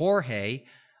son Jorge,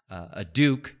 a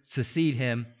duke, succeed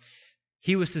him,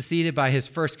 he was succeeded by his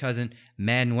first cousin,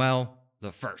 Manuel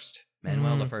I.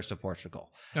 Manuel I of Portugal.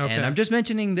 Okay. And I'm just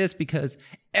mentioning this because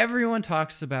everyone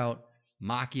talks about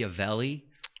Machiavelli.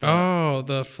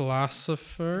 The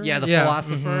philosopher? Yeah, the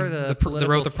philosopher. The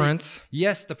wrote The Prince?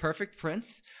 Yes, The Perfect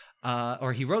Prince.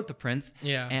 Or he wrote The Prince.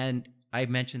 Yeah. And I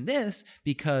mentioned this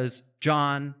because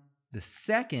John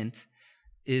II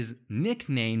is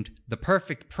nicknamed The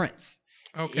Perfect Prince.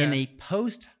 Okay. In a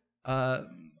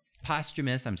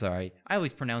posthumous, I'm sorry, I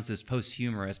always pronounce this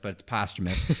posthumous, but it's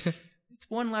posthumous. It's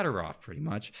one letter off, pretty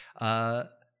much.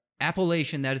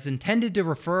 Appellation that is intended to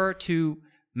refer to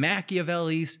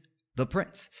Machiavelli's The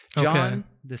Prince. John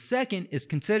II is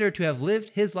considered to have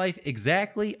lived his life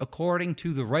exactly according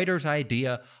to the writer's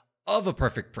idea of a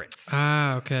perfect prince.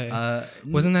 Ah, okay.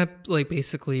 Wasn't that like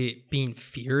basically being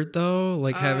feared though?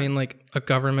 Like having like a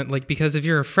government, like, because if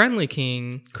you're a friendly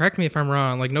king, correct me if I'm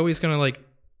wrong, like nobody's gonna like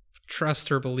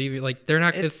trust or believe you. Like they're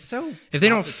not. If they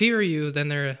don't fear you, then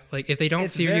they're like. If they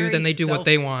don't fear you, then they do what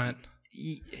they want.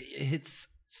 It's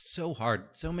so hard.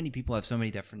 So many people have so many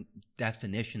different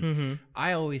definitions.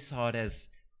 I always saw it as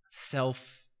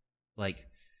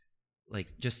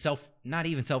not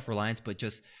even self-reliance, but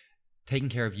just taking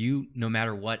care of you no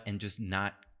matter what, and just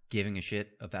not giving a shit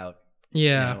about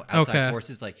outside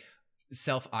forces, like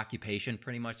self-occupation,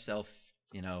 pretty much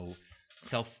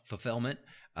self-fulfillment.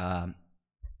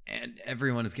 And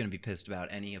everyone is going to be pissed about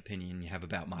any opinion you have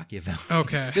about Machiavelli.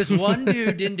 Okay. This one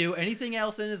dude didn't do anything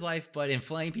else in his life but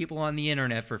inflame people on the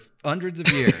internet for hundreds of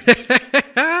years.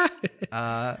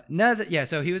 So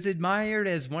he was admired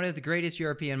as one of the greatest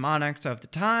European monarchs of the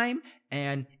time,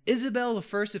 and Isabel I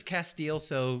of Castile,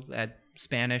 so that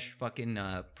Spanish fucking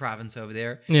province over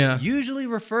there, usually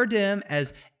referred to him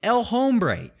as El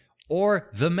Hombre, or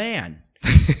the man.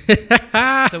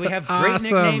 So we have great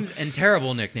nicknames and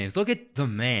terrible nicknames. Look at the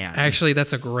man. Actually,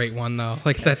 that's a great one though.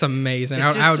 Like, that's amazing.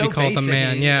 I would be called the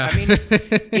man. Yeah. I mean,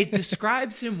 it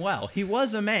describes him well. He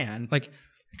was a man. Like, do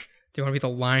you want to be the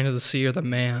Lion of the Sea or the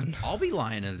man? I'll be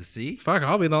Lion of the Sea. Fuck,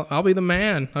 I'll be the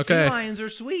man. Okay. Sea lions are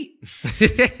sweet.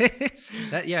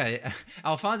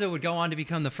 Alfonso would go on to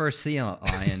become the first sea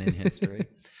lion in history.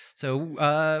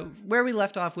 So where we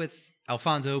left off with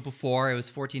Alfonso before, it was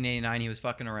 1489. He was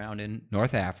fucking around in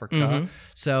North Africa.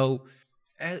 So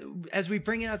as we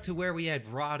bring it up to where we had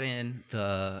brought in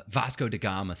the Vasco da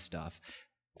Gama stuff,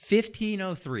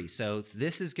 1503. So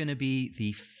this is going to be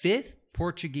the fifth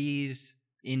Portuguese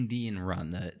Indian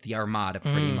run, the Armada,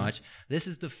 pretty much. This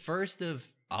is the first of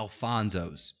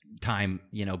Alfonso's time,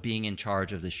 being in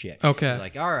charge of the ship. Okay. He's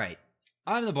like, all right,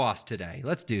 I'm the boss today.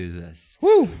 Let's do this.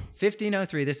 Woo!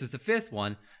 1503. This is the fifth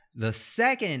one. The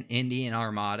second Indian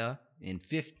Armada in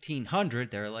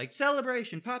 1500, they're like,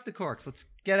 celebration, pop the corks, let's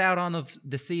get out on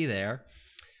the sea there,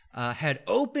 had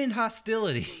opened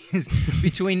hostilities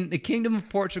between the Kingdom of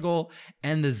Portugal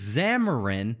and the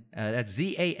Zamorin, that's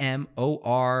Zamorin,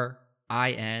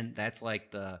 that's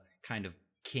like the kind of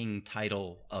king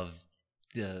title of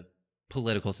the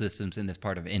political systems in this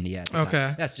part of India at the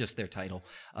time. That's just their title.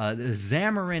 The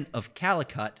Zamorin of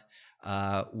Calicut,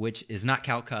 which is not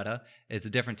Calcutta. It's a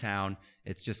different town.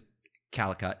 It's just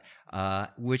Calicut,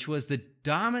 which was the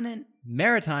dominant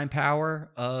maritime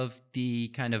power of the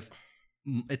kind of,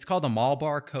 it's called the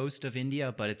Malabar coast of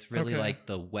India, but it's really like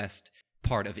the west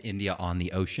part of India on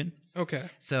the ocean. Okay.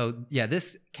 So, yeah,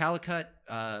 this Calicut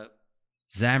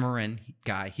Zamorin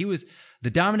guy, he was the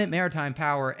dominant maritime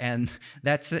power, and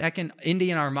that second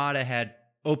Indian Armada had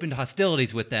opened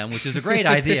hostilities with them, which is a great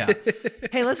idea.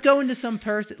 Hey, let's go into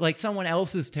someone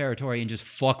else's territory and just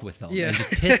fuck with them and just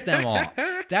piss them off.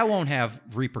 That won't have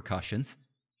repercussions.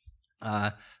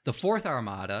 The Fourth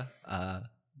Armada,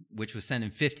 which was sent in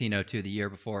 1502, the year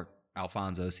before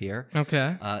Alfonso's here.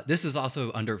 Okay. This was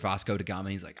also under Vasco da Gama.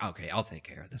 He's like, okay, I'll take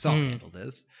care of this. I'll handle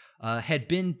this. Had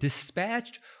been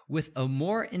dispatched with a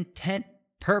more intent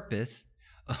purpose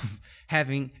of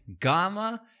having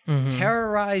Gama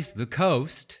terrorize the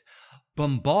coast,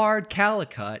 bombard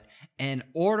Calicut, and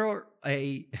organize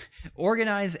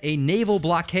a naval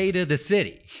blockade of the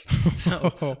city.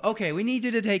 So, okay, we need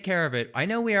you to take care of it. I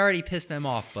know we already pissed them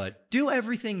off, but do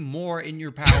everything more in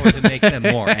your power to make them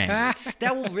more angry.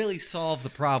 That will really solve the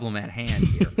problem at hand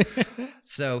here.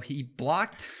 So he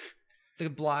blocked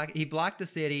the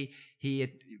city,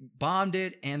 he bombed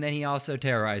it, and then he also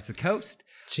terrorized the coast.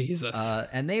 Jesus.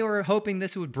 And they were hoping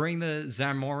this would bring the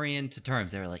Zamorian to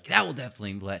terms. They were like, that will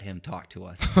definitely let him talk to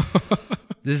us.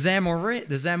 The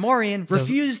Zamorian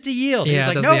refused to yield. He was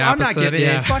like, no, I'm not giving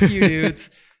in. Fuck you, dudes.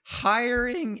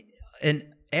 Hiring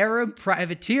an Arab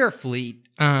privateer fleet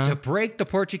to break the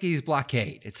Portuguese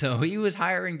blockade. So he was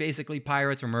hiring basically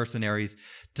pirates or mercenaries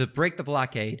to break the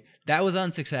blockade. That was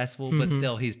unsuccessful, but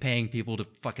still he's paying people to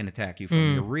fucking attack you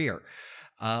from your rear.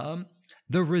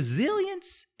 The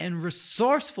resilience and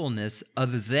resourcefulness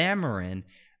of the Zamorin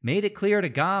made it clear to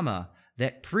Gama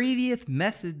that previous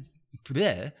methods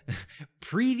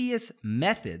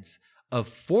of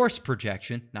force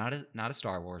projection, not a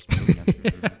Star Wars movie,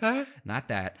 not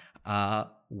that,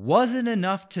 wasn't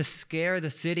enough to scare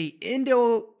the city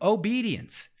into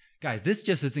obedience. Guys, this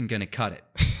just isn't going to cut it.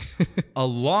 A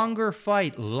longer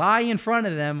fight lie in front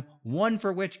of them, one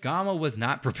for which Gama was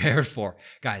not prepared for.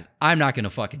 Guys, I'm not going to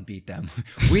fucking beat them.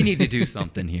 We need to do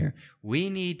something here.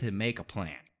 We need to make a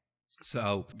plan.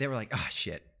 So they were like,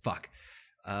 shit, fuck.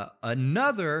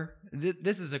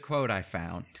 This is a quote I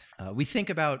found. We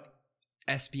think about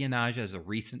espionage as a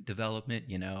recent development,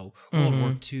 World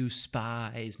War II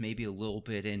spies, maybe a little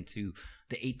bit into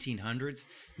the 1800s.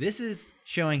 This is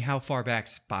showing how far back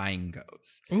spying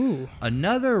goes. Ooh.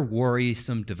 Another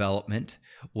worrisome development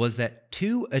was that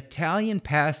 2 Italian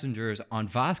passengers on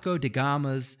Vasco da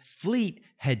Gama's fleet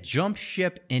had jumped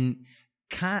ship in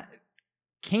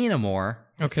Canamore,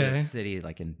 a city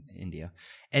like in India,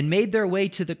 and made their way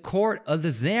to the court of the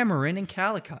Zamorin in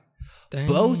Calicut. Dang.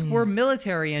 Both were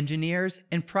military engineers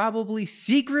and probably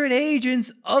secret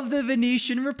agents of the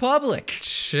Venetian Republic.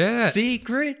 Shit.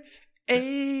 Secret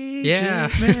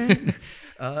agent. Man.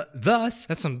 Thus,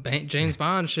 that's some James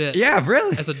Bond shit. Yeah,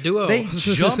 really. As a duo. They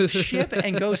jump ship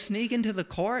and go sneak into the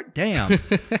court? Damn.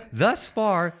 Thus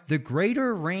far, the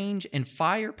greater range and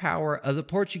firepower of the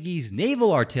Portuguese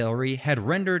naval artillery had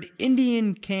rendered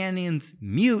Indian cannons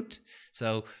mute.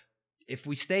 So if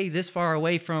we stay this far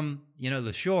away from,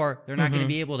 the shore, they're not going to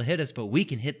be able to hit us, but we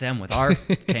can hit them with our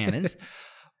cannons.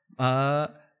 And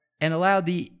allowed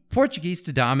the Portuguese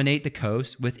to dominate the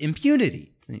coast with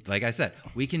impunity. Like I said,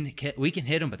 we can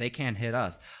hit them, but they can't hit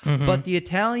us. But the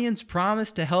Italians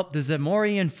promised to help the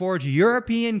Zamorian forge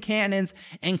European cannons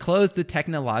and close the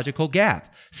technological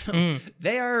gap. So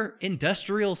they are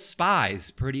industrial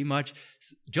spies, pretty much,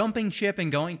 jumping ship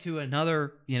and going to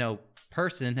another,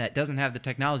 person that doesn't have the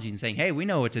technology and saying, hey, we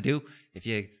know what to do. If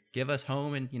you give us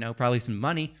home and, probably some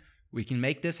money, we can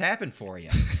make this happen for you.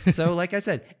 So, like I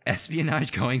said,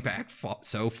 espionage going back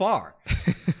so far.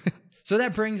 So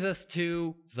that brings us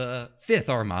to the Fifth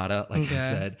Armada, like I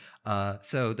said.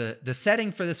 So the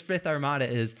setting for this Fifth Armada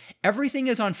is everything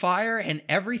is on fire and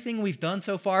everything we've done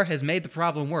so far has made the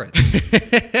problem worse.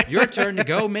 Your turn to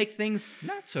go make things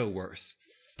not so worse.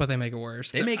 But they make it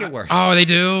worse. They make it worse. Oh, they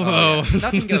do? Yeah.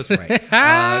 Nothing goes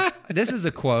right. This is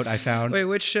a quote I found. Wait,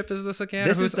 which ship is this again?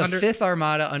 This is the Fifth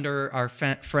Armada under our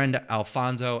friend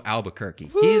Alfonso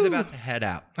Albuquerque. Woo! He is about to head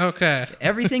out. Okay.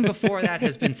 Everything before that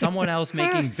has been someone else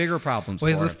making bigger problems.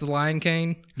 Wait, is this the Lion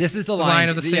King? This is the Lion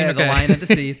of the Sea. Yeah, the Lion of the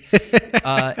Seas.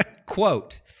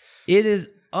 Quote, it is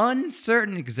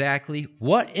uncertain exactly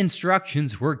what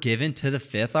instructions were given to the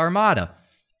Fifth Armada.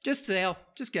 Just sail.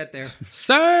 Just get there.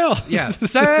 Sail! Yeah,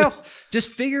 sail. Just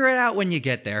figure it out when you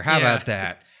get there. How about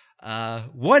that?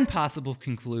 One possible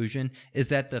conclusion is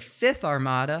that the Fifth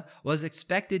Armada was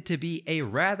expected to be a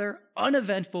rather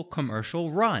uneventful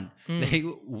commercial run. They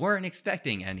weren't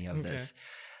expecting any of this.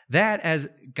 That as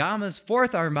Gama's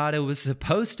Fourth Armada was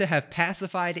supposed to have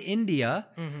pacified India,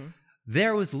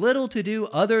 there was little to do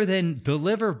other than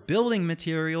deliver building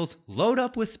materials, load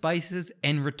up with spices,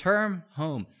 and return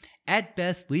home. at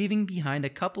best leaving behind a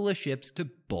couple of ships to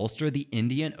bolster the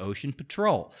Indian Ocean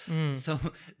Patrol. So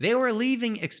they were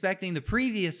leaving expecting the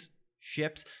previous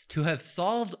ships to have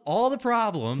solved all the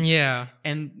problems. Yeah.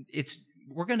 And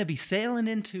we're going to be sailing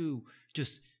into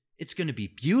it's going to be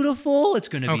beautiful. It's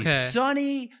going to be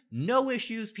sunny. No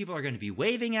issues. People are going to be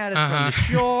waving at us from the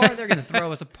shore. They're going to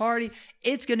throw us a party.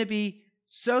 It's going to be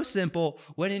so simple,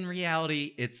 when in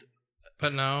reality,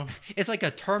 But no. It's like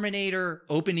a Terminator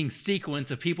opening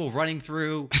sequence of people running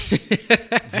through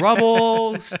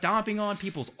rubble, stomping on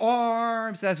people's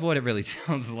arms. That's what it really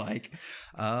sounds like.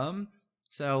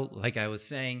 So, like I was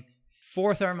saying,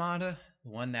 Fourth Armada,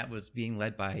 the one that was being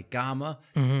led by Gama,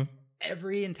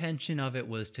 every intention of it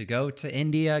was to go to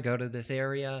India, go to this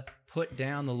area, put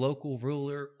down the local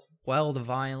ruler, quell the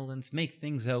violence, make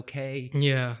things okay.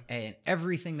 Yeah. And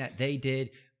everything that they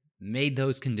did made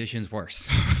those conditions worse.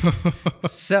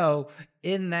 So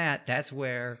in that's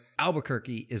where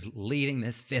Albuquerque is leading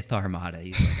this Fifth Armada.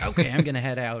 He's like, okay, I'm going to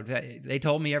head out. They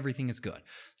told me everything is good.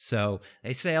 So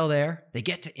they sail there. They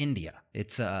get to India.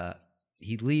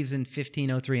 He leaves in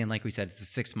 1503, and like we said, it's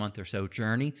a 6-month or so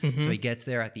journey. So he gets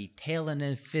there at the tail end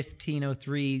of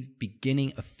 1503,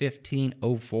 beginning of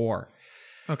 1504.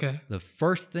 Okay. The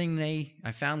first thing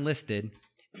I found listed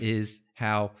is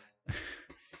how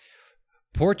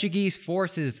Portuguese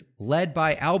forces led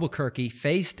by Albuquerque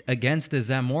faced against the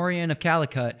Zamorian of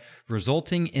Calicut,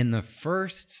 resulting in the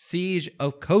first siege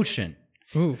of Cochin.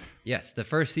 Ooh. Yes, the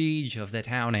first siege of the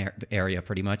town area,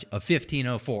 pretty much, of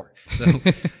 1504. So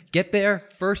get there,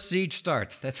 first siege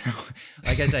starts. That's how,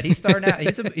 like I said, he's starting out.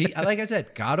 Like I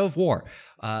said, god of war.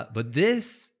 But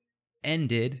this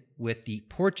ended with the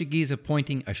Portuguese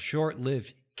appointing a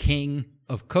short-lived king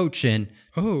of Cochin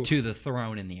to the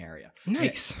throne in the area.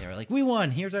 Nice. They were like, we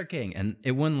won, here's our king. And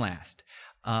it wouldn't last.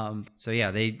 So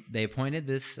yeah, they appointed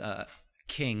this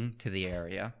king to the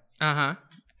area. Uh-huh.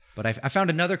 But I found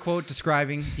another quote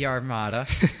describing the Armada.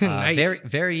 Nice. Very,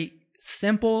 very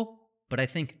simple, but I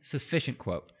think sufficient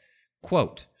quote.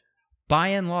 Quote, by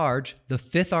and large, the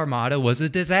Fifth Armada was a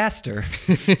disaster.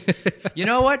 You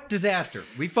know what? Disaster.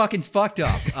 We fucking fucked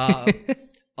up.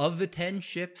 Of the 10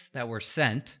 ships that were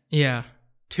sent,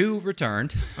 2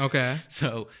 returned. Okay.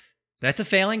 So that's a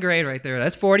failing grade right there.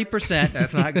 That's 40%.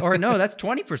 That's not, or no, that's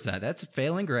 20%. That's a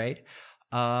failing grade.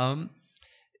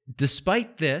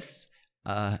 Despite this,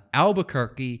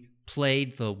 Albuquerque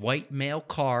played the white male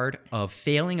card of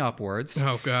failing upwards.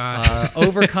 Oh, God.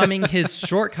 Overcoming his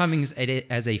shortcomings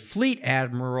as a fleet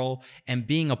admiral and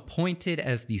being appointed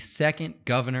as the second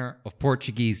governor of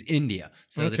Portuguese India.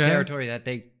 So the territory that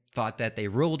they thought that they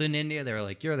ruled in India, they were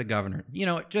like, you're the governor. You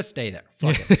know what? Just stay there.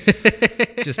 Fuck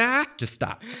it. Just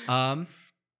stop.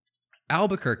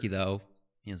 Albuquerque, though,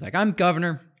 he was like, I'm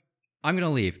governor. I'm going to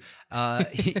leave.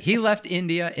 He left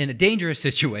India in a dangerous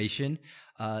situation.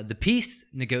 The peace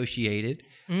negotiated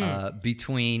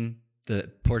between the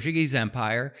Portuguese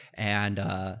Empire and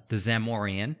the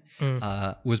Zamorian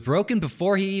was broken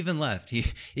before he even left. He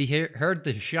heard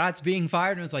the shots being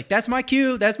fired and was like, "That's my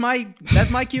cue. That's my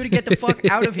cue to get the fuck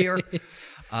out of here."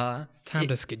 Time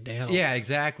to skedaddle. Yeah,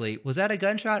 exactly. Was that a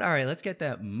gunshot? All right, let's get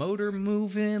that motor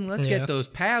moving. Let's get those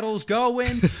paddles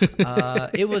going.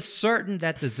 It was certain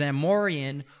that the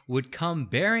Zamorian would come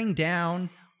bearing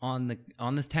down on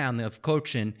this town of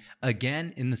Cochin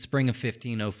again in the spring of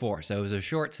 1504. So it was a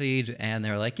short siege, and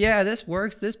they're like, "Yeah, this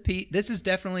works. This is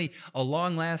definitely a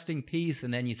long-lasting peace."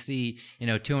 And then you see,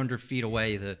 200 feet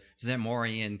away, the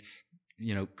Zamorian,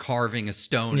 carving a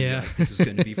stone. Yeah, like, this is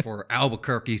going to be for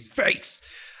Albuquerque's face.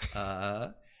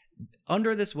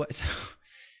 Under this way,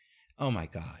 oh my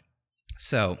God!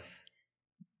 So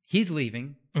he's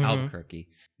leaving Albuquerque,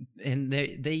 and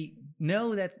they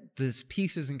know that this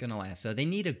peace isn't going to last, so they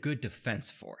need a good defense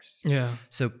force. Yeah.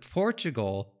 So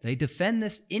Portugal, they defend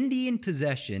this Indian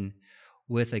possession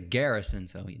with a garrison,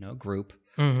 so group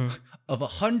of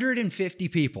 150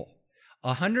 people.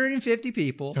 150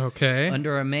 people. Okay.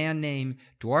 Under a man named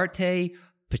Duarte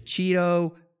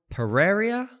Pacheco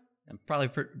Pereira. I'm probably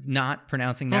not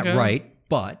pronouncing that right,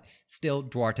 but still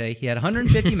Duarte. He had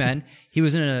 150 men. He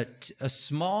was in a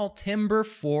small timber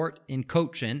fort in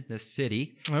Cochin, this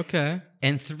city. Okay.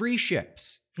 And 3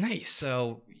 ships. Nice.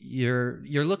 So you're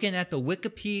looking at the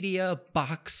Wikipedia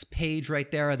box page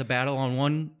right there of the battle on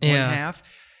one half.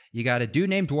 You got a dude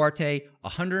named Duarte,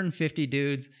 150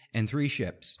 dudes, and 3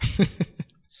 ships.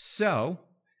 So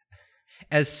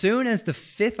as soon as the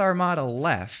Fifth Armada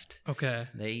left,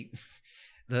 the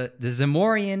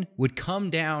Zamorian would come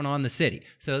down on the city.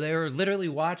 So they were literally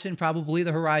watching probably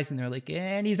the horizon. They're like,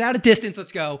 and he's out of distance,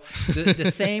 let's go.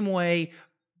 The same way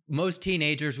most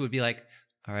teenagers would be like,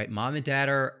 All right, mom and dad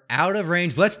are out of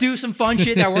range. Let's do some fun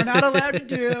shit that we're not allowed to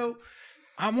do.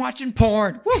 I'm watching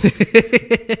porn. Woo.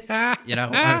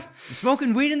 I'm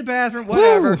smoking weed in the bathroom,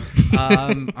 whatever.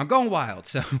 I'm going wild.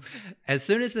 So as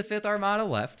soon as the 5th Armada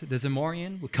left, the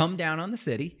Zamorian would come down on the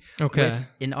city with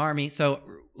an army. So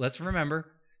let's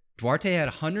remember, Duarte had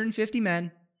 150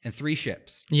 men and 3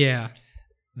 ships. Yeah.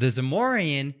 The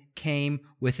Zamorian came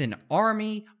with an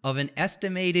army of an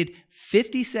estimated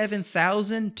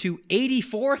 57,000 to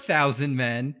 84,000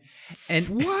 men. And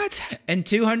what? And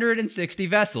 260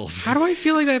 vessels. How do I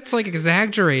feel like that's like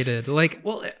exaggerated? Like,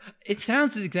 well, it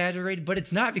sounds exaggerated, but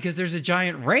it's not because there's a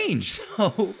giant range.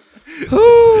 So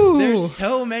there's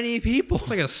so many people. It's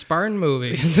like a Spartan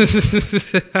movie.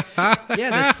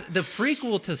 Yeah, the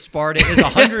prequel to Sparta is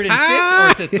 150,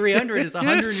 or to 300 is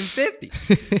 150.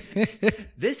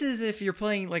 This is if you're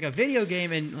playing like a video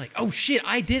game and like, oh shit,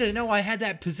 I didn't know I had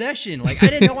that possession. Like I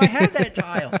didn't know I had that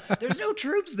tile. There's no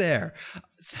troops there.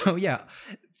 So yeah,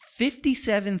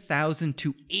 57,000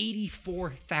 to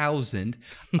 84,000.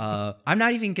 I'm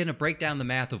not even going to break down the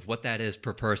math of what that is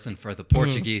per person for the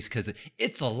Portuguese because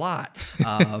it's a lot.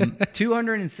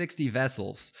 260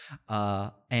 vessels.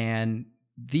 And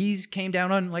these came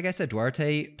down on, like I said,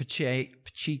 Duarte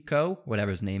Pacheco, whatever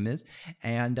his name is,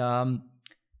 and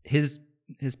his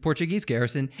Portuguese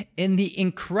garrison in the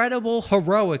incredible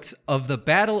heroics of the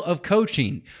Battle of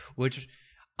Cochin, which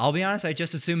I'll be honest, I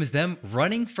just assume is them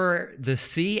running for the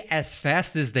sea as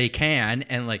fast as they can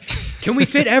and like, can we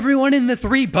fit everyone in the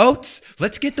 3 boats?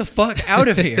 Let's get the fuck out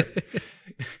of here.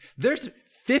 There's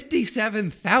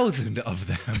 57,000 of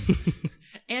them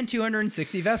and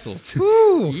 260 vessels.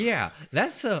 Woo. Yeah,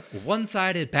 that's a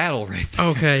one-sided battle right there.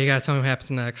 Okay, you gotta tell me what happens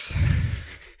next.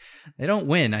 They don't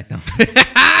win, I think.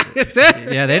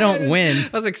 Yeah, they don't win. I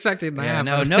was expecting that.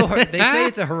 Yeah, no. They say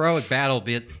it's a heroic battle,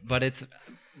 but it's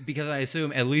because I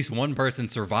assume at least one person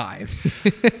survived.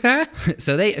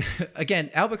 So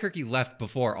Albuquerque left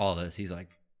before all this. He's like,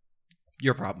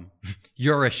 your problem,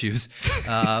 your issues,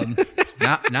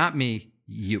 not me,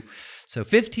 you. So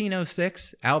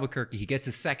 1506, Albuquerque, he gets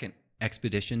his second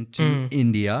expedition to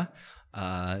India.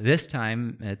 This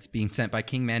time it's being sent by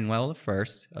King Manuel I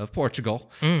of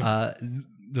Portugal.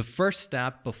 The first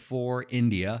stop before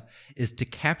India is to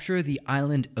capture the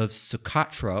island of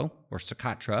Socotra,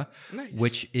 nice.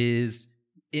 Which is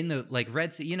in the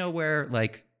Red Sea. You know where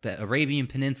the Arabian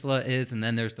Peninsula is, and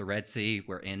then there's the Red Sea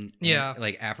where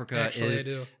Africa actually, is, I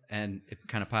do. And it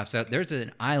kind of pops out. There's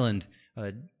an island,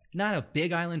 not a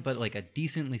big island, but like a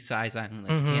decently sized island.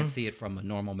 You can't see it from a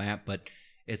normal map, but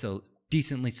it's a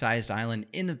decently sized island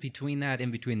in between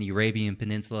the Arabian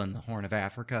Peninsula and the Horn of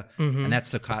Africa, and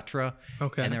that's Socotra.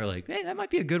 Okay. And they're like, hey, that might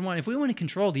be a good one. If we want to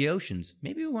control the oceans,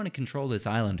 maybe we want to control this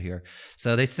island here.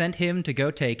 So they sent him to go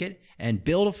take it and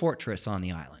build a fortress on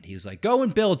the island. He was like, go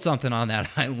and build something on that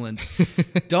island.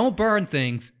 Don't burn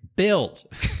things. Build.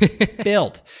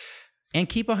 And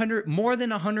keep more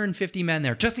than 150 men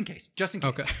there, just in case.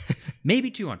 Okay.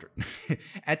 Maybe 200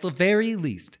 at the very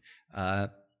least.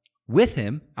 With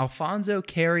him, Alfonso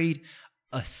carried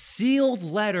a sealed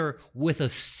letter with a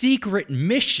secret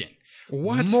mission.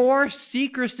 What? More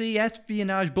secrecy,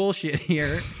 espionage bullshit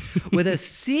here. With a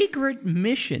secret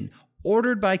mission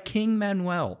ordered by King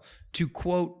Manuel to,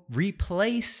 quote,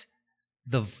 replace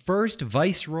the first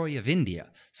viceroy of India.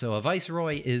 So a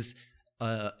viceroy is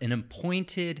an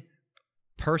appointed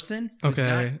person.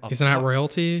 Okay. He's not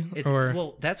royalty?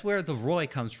 Well, that's where the roy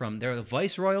comes from. They're the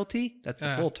viceroyalty. That's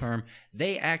the full term.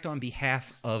 They act on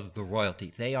behalf of the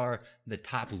royalty. They are the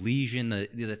top legion,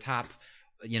 the top,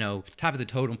 top of the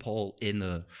totem pole in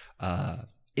the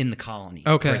colony.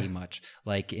 Okay. Pretty much.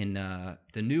 Like in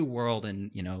the New World and,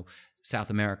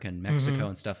 South America and Mexico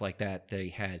and stuff like that, they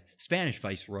had Spanish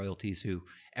viceroyalties who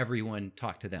everyone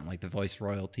talked to them, like the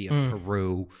viceroyalty of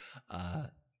Peru.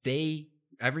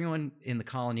 Everyone in the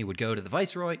colony would go to the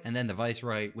viceroy, and then the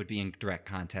viceroy would be in direct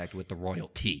contact with the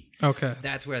royalty. Okay.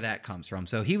 That's where that comes from.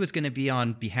 So he was going to be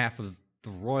on behalf of the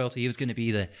royalty. He was going to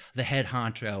be the head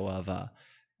honcho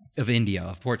of India,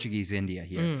 of Portuguese India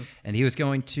here. And he was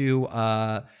going to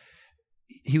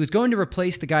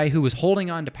replace the guy who was holding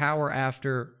on to power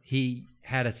after he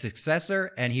had a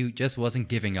successor, and he just wasn't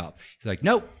giving up. He's like,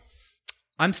 nope.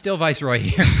 I'm still viceroy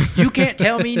here. You can't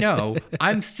tell me no.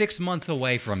 I'm 6 months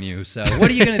away from you. So what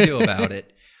are you going to do about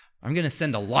it? I'm going to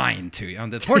send a lion to you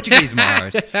on the Portuguese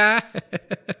Mars.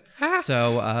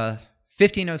 So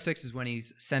 1506 is when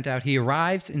he's sent out. He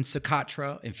arrives in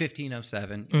Socotra in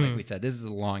 1507. Like we said, this is a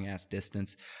long-ass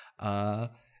distance.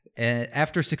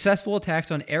 After successful attacks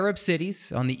on Arab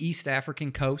cities on the East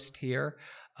African coast here,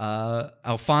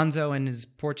 Alfonso and his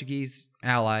Portuguese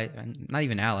ally, not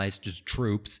even allies, just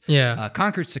troops,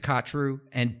 conquered Secatru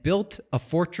and built a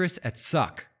fortress at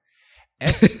Suc.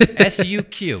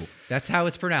 S-U-Q. That's how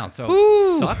it's pronounced. So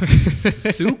Suc,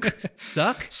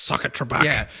 Suc.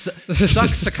 Yeah, Suc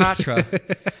Secatra,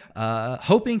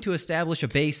 hoping to establish a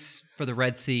base for the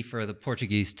Red Sea for the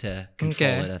Portuguese to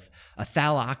control it. A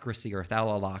thalocracy or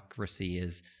thalolocracy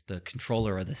is the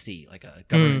controller of the sea, like a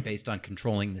government based on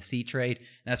controlling the sea trade.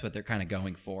 That's what they're kind of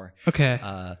going for. Okay.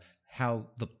 How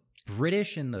the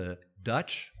British and the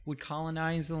Dutch would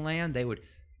colonize the land, they would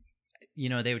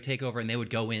take over and they would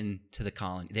go into the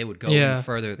colony. They would go in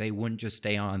further. They wouldn't just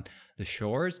stay on the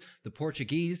shores. The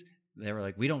Portuguese, they were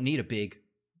like, we don't need a big,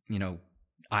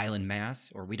 island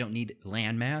mass, or we don't need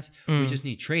land mass. We just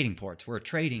need trading ports. We're a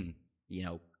trading,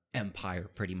 empire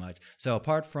pretty much. So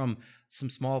apart from some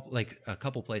small, like a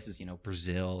couple places,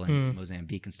 Brazil and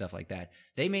Mozambique and stuff like that,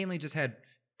 they mainly just had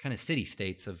kind of city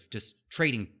states of just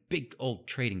trading, big old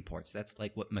trading ports. That's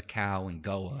like what Macau and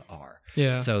Goa are.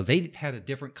 Yeah. So they had a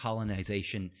different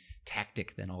colonization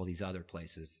tactic than all these other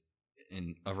places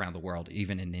around the world,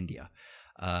 even in India.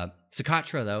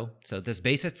 Socotra, though, so this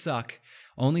base at Suc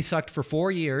only sucked for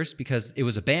 4 years because it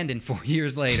was abandoned 4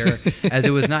 years later as it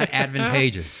was not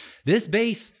advantageous. This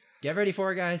base, get ready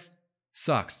for it, guys,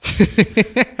 sucks.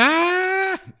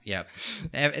 Yeah,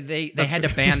 they had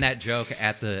to ban that joke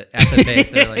at the base.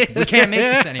 They're like, we can't make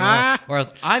this anymore, or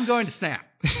else I'm going to snap.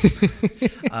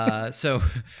 So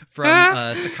from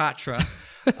Socotra,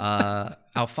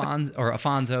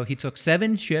 Alfonso, he took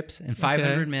 7 ships and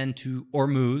 500 men to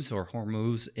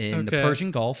Hormuz in the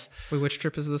Persian Gulf. Wait, which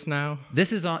trip is this now?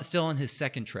 This is still on his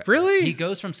second trip. Really? He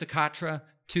goes from Socotra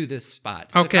to this spot.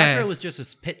 Okay. Socotra was just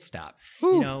a pit stop.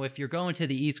 Ooh. If you're going to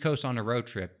the East Coast on a road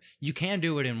trip, you can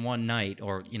do it in one night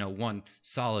or, one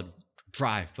solid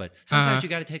drive. But sometimes you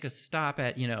got to take a stop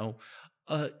at,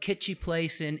 a kitschy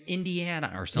place in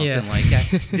Indiana or something like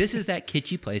that. This is that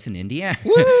kitschy place in Indiana.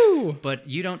 Woo! But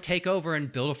you don't take over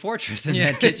and build a fortress in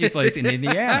that kitschy place in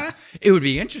Indiana. It would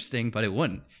be interesting, but it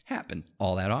wouldn't happen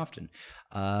all that often.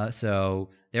 So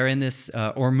they're in this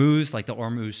Hormuz, like the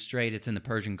Hormuz Strait. It's in the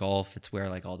Persian Gulf. It's where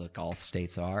like all the Gulf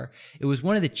states are. It was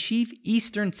one of the chief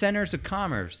eastern centers of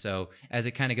commerce. So as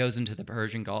it kind of goes into the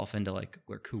Persian Gulf, into like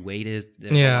where Kuwait is,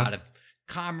 there's a lot of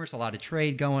commerce, a lot of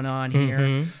trade going on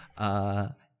here.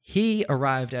 He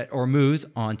arrived at Hormuz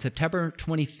on September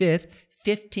 25th,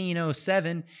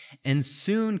 1507, and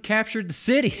soon captured the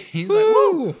city. He's like,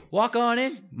 woo, walk on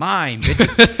in, mine,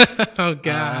 bitches. Oh,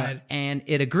 God. And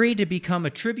it agreed to become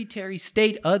a tributary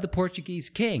state of the Portuguese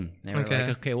king. They were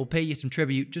like, okay, we'll pay you some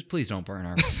tribute. Just please don't burn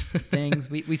our things.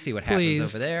 We see what happens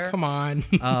over there. Come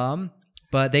on.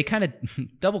 But they kind of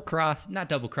not double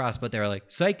cross, but they were like,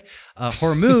 psych.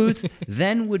 Hormuz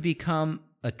then would become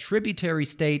a tributary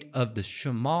state of the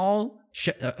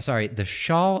the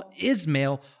Shah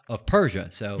Ismail of Persia.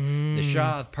 So the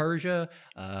Shah of Persia,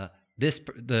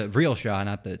 the real Shah,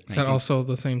 not the. Is that also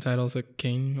the same title as a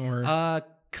king, or?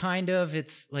 Kind of.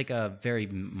 It's like a very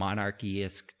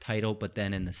monarchy-esque title, but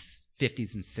then in the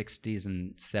 50s and 60s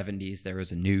and 70s, there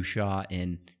was a new Shah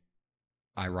in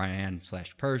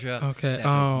Iran/Persia. Okay.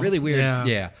 That's really weird.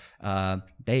 Yeah.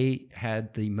 They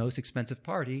had the most expensive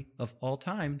party of all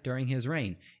time during his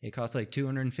reign. It cost like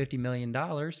 $250 million,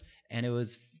 and it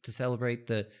was to celebrate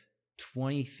the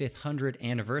 2500th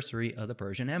anniversary of the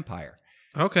Persian Empire.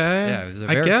 Okay. Yeah,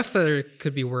 I guess there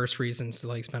could be worse reasons to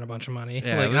like spend a bunch of money.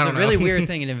 Yeah, like, it was a really weird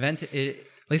thing.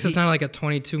 At least it's not like a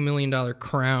 $22 million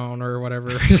crown or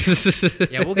whatever.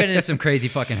 Yeah, we'll get into some crazy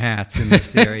fucking hats in this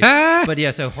series. But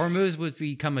yeah, so Hormuz would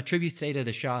become a tribute state of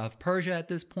the Shah of Persia at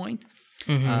this point.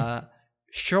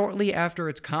 Shortly after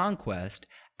its conquest,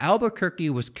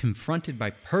 Albuquerque was confronted by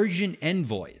Persian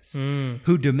envoys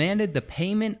who demanded the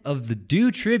payment of the due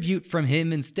tribute from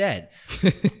him instead.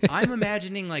 I'm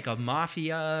imagining like a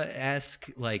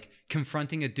mafia-esque, like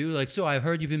confronting a dude like, so I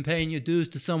heard you've been paying your dues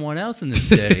to someone else in the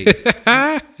city.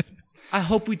 I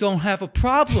hope we don't have a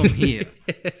problem here.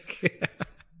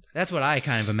 That's what I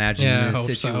kind of imagine in this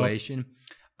situation.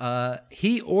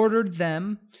 He ordered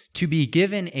them to be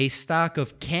given a stock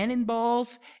of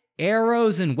cannonballs,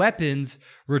 arrows, and weapons,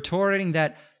 retorting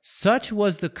that such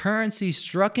was the currency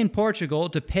struck in Portugal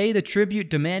to pay the tribute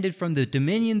demanded from the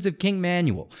dominions of King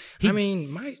Manuel.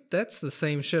 That's the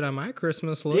same shit on my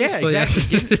Christmas list. Yeah,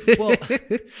 exactly. Well,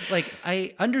 like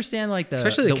I understand, like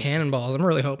especially the cannonballs. I'm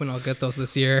really hoping I'll get those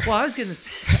this year. Well, I was gonna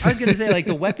say like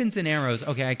the weapons and arrows.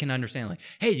 Okay, I can understand. Like,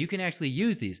 hey, you can actually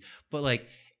use these, but like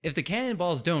if the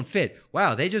cannonballs don't fit,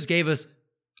 wow, they just gave us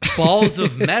balls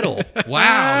of metal.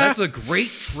 Wow, that's a great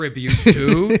tribute,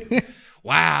 dude.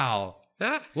 Wow.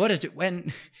 What is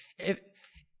it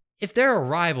if they're a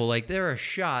rival, like they're a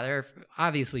Shah, they're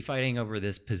obviously fighting over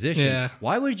this position. Yeah.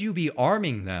 Why would you be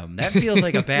arming them? That feels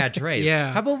like a bad trade.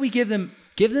 Yeah. How about we give them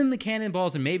the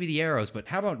cannonballs and maybe the arrows, but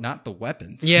how about not the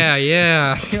weapons?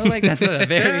 Yeah. I feel like that's a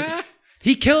very...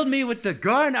 He killed me with the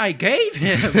gun I gave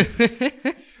him.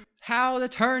 How the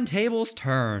turntables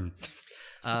turn.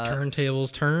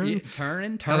 Turntables turn? Yeah,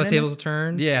 turn. How the tables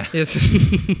turn? Yeah. Yes.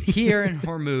 Here in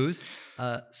Hormuz,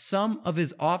 some of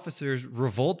his officers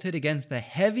revolted against the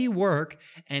heavy work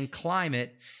and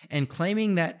climate and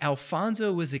claiming that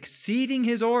Alfonso was exceeding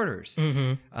his orders.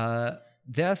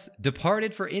 Thus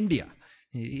departed for India.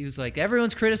 He was like,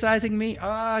 everyone's criticizing me.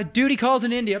 Duty calls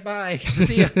in India. Bye.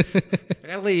 See ya. I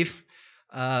gotta leave.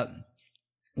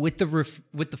 With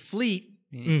the fleet,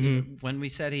 when we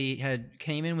said he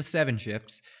came in with 7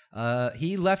 ships,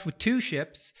 he left with 2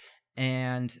 ships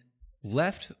and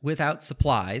left without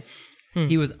supplies.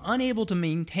 He was unable to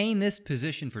maintain this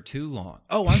position for too long.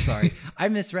 Oh, I'm sorry. I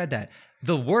misread that.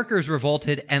 The workers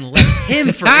revolted and left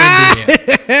him for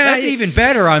India. That's even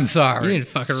better, I'm sorry. You need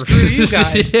to fucking screw you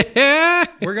guys.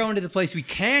 We're going to the place we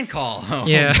can call home.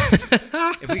 Yeah.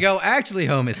 If we go actually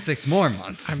home, it's 6 more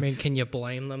months. I mean, can you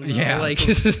blame them? Though? Yeah. Like,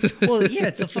 well, yeah,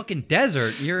 it's a fucking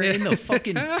desert. You're in the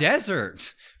fucking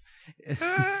desert.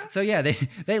 So yeah,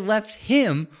 they left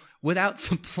him without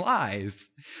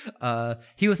supplies.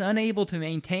 He was unable to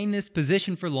maintain this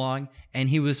position for long, and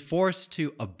he was forced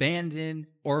to abandon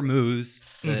Hormuz,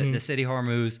 the city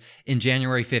Hormuz, in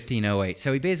January 1508.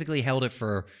 So he basically held it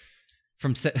from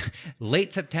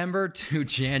late September to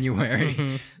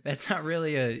January. That's not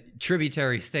really a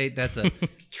tributary state. That's a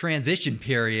transition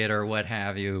period or what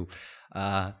have you.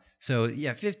 So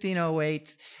yeah,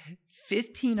 1508.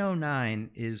 1509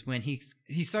 is when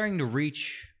he's starting to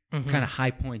reach kind of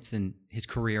high points in his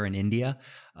career in India.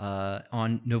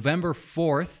 On November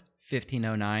 4th,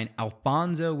 1509,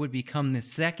 Alfonso would become the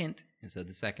second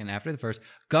after the first,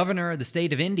 governor of the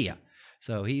state of India.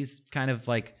 So he's kind of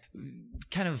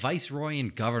viceroy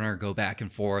and governor go back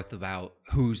and forth about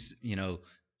who has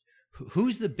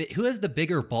the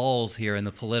bigger balls here in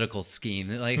the political scheme,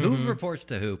 like who reports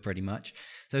to who, pretty much.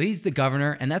 So he's the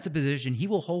governor, and that's a position he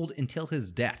will hold until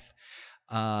his death.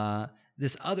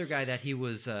 This other guy that he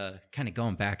was kind of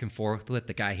going back and forth with,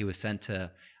 the guy he was sent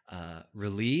to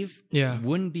relieve,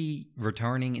 wouldn't be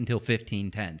returning until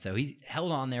 1510. So he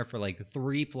held on there for like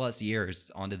 3+ years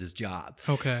onto this job.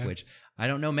 Okay. Which I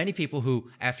don't know many people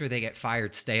who, after they get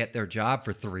fired, stay at their job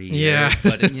for 3 years. Yeah.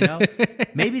 But,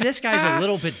 maybe this guy's a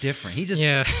little bit different. He just,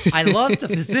 I love the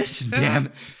position, damn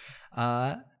it.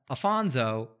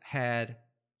 Alfonso had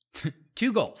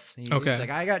 2 goals. He was like,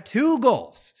 I got 2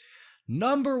 goals.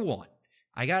 Number 1,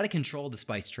 I got to control the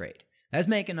spice trade. That's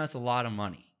making us a lot of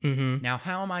money. Now,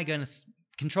 how am I going to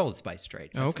control the spice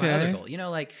trade? That's my other goal.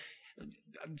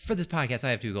 For this podcast, I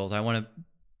have 2 goals. I want to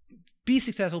be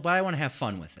successful, but I want to have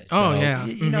fun with it. Oh, so,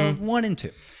 yeah. 1 and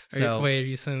 2. So, are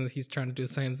you saying that he's trying to do the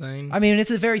same thing? I mean,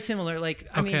 it's a very similar,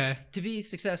 to be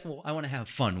successful, I want to have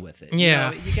fun with it.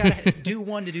 Yeah. You got to do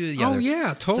one to do the other. Oh,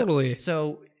 yeah, totally.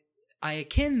 So I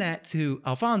akin that to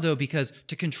Alfonso because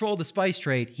to control the spice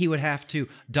trade, he would have to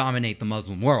dominate the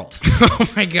Muslim world. Oh,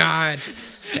 my God.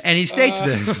 And he states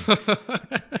this.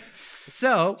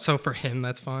 So for him,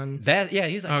 that's fun.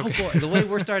 He's like, oh boy, the way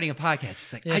we're starting a podcast,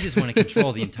 he's like, I just want to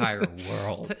control the entire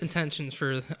world. The intentions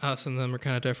for us and them are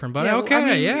kind of different, but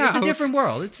it's a different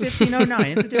world. It's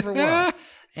 1509. It's a different world.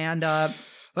 And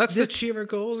let's achieve our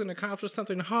goals and accomplish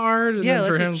something hard. And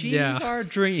let's achieve our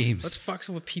dreams. Let's fuck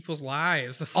with people's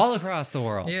lives. All across the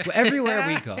world. Yeah. Everywhere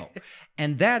we go.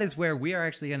 And that is where we are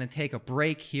actually going to take a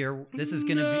break here. This is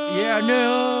going to be...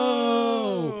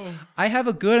 no! I have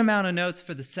a good amount of notes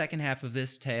for the second half of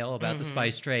this tale about the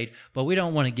spice trade, but we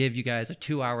don't want to give you guys a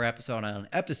 2-hour episode on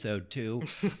episode 2.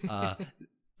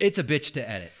 It's a bitch to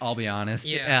edit, I'll be honest.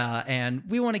 Yeah. And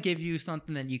we want to give you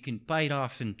something that you can bite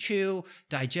off and chew,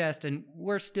 digest, and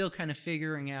we're still kind of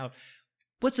figuring out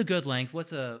what's a good length,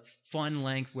 what's a fun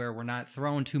length where we're not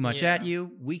throwing too much at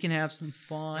you. We can have some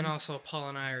fun. And also, Paul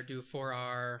and I are due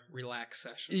 4-hour relax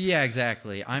session. Yeah,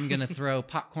 exactly. I'm going to throw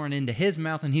popcorn into his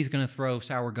mouth, and he's going to throw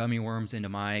sour gummy worms into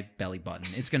my belly button.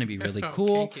 It's going to be really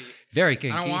cool. Kinky. Very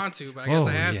kinky. I don't want to, but I guess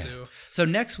I have to. So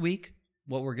next week,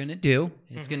 what we're going to do,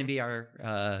 it's going to be our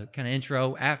kind of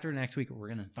intro. After next week, we're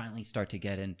going to finally start to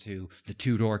get into the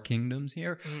Tudor kingdoms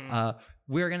here.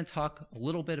 We're going to talk a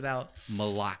little bit about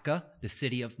Malacca, the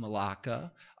city of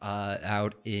Malacca,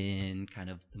 out in kind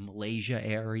of the Malaysia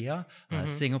area,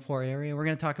 Singapore area. We're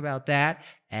going to talk about that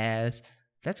as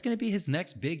that's going to be his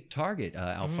next big target,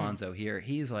 Alfonso here.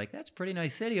 He's like, that's a pretty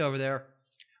nice city over there.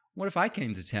 What if I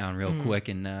came to town real quick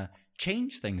and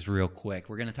change things real quick?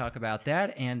 We're going to talk about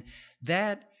that, and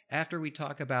that after we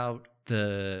talk about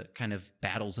the kind of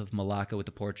battles of Malacca with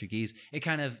the Portuguese, it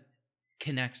kind of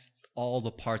connects all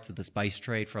the parts of the spice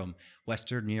trade from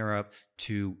Western Europe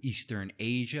to Eastern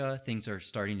Asia. Things are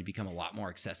starting to become a lot more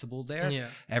accessible there. Yeah.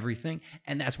 Everything.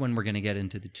 And that's when we're going to get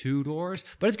into the Tudors.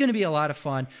 But it's going to be a lot of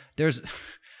fun. There's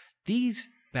these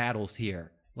battles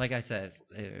here, like I said,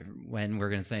 when we're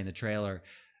going to say in the trailer,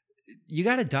 you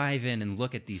got to dive in and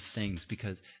look at these things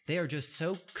because they are just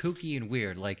so kooky and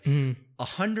weird. Like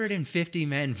 150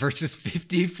 men versus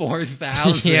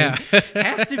 54,000 Yeah.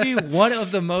 has to be one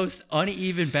of the most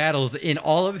uneven battles in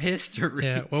all of history.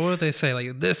 Yeah. What would they say?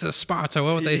 Like, this is Sparta.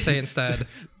 What would they say instead?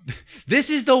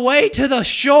 This is the way to the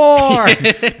shore.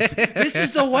 This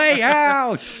is the way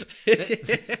out.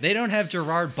 They don't have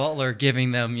Gerard Butler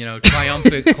giving them,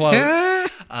 triumphant quotes,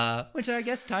 which I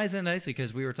guess ties in nicely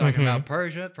because we were talking about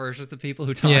Persia. Persia's the people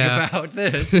who talk about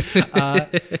this.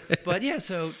 But yeah,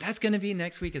 so that's going to be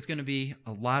next week. It's going to be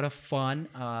a lot of fun.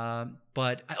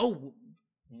 But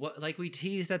like we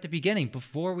teased at the beginning,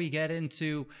 before we get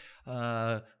into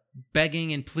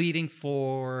begging and pleading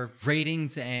for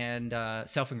ratings and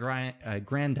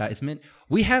self-aggrandizement,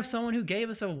 we have someone who gave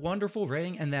us a wonderful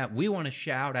rating and that we want to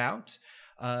shout out.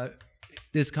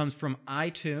 This comes from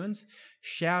iTunes.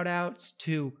 Shout outs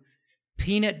to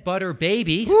Peanut Butter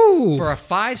Baby for a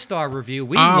 5-star review.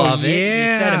 We love it.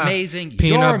 Yeah. You said amazing.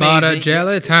 Peanut butter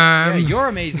jelly time. Yeah, you're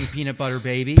amazing, Peanut Butter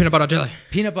Baby. Peanut butter jelly.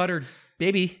 Peanut butter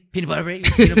baby. Peanut butter baby.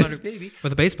 Peanut butter baby.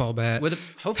 With a baseball bat.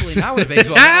 Hopefully not with a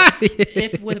baseball bat.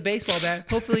 If with a baseball bat,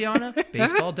 hopefully on a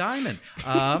baseball diamond.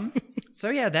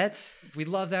 So yeah, we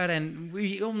love that, and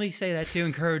we only say that to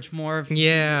encourage more of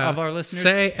our listeners.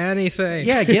 Say anything.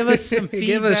 Yeah, give us some feedback.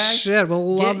 Give us shit.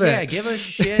 We'll love it. Yeah, give us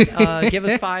shit. Give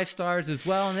us 5 stars as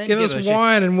well, and then give us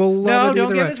one, and we'll love it. No,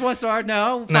 don't give way. us 1 star.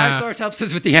 No, 5 stars helps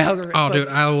us with the algorithm. Oh, dude,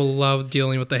 I will love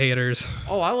dealing with the haters.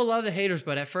 Oh, I will love the haters,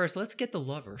 but at first, let's get the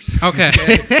lovers. Okay.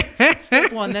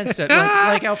 Step 1, then step.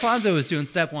 Like Alfonso was doing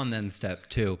step 1, then step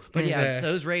 2. But yeah,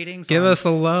 those ratings. Give us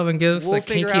the love and give us the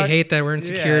kinky hate that we're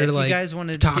insecure to if you guys want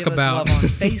to talk give about. Us love on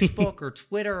Facebook or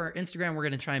Twitter or Instagram, we're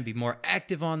going to try and be more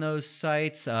active on those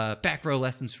sites. Back row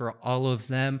lessons for all of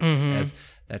them, as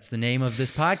that's the name of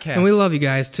this podcast. And we love you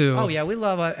guys too. Oh yeah, we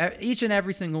love each and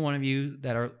every single one of you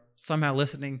that are somehow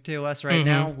listening to us right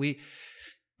now.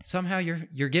 Somehow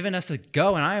you're giving us a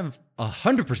go, and I am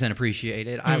 100%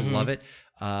 appreciated. I love it.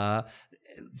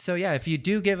 So yeah, if you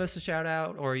do give us a shout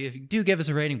out, or if you do give us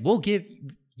a rating,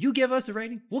 you give us a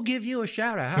rating, we'll give you a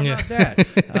shout out. How about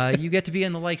that? You get to be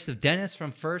in the likes of Dennis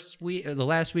from the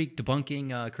last week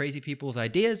debunking crazy people's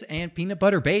ideas, and Peanut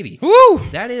Butter Baby. Woo!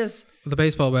 That is with a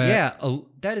baseball bat. Yeah,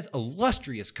 that is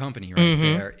illustrious company right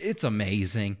there. It's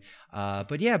amazing.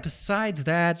 But yeah, besides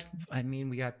that, I mean,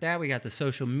 we got the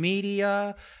social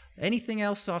media. Anything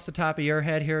else off the top of your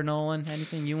head here, Nolan?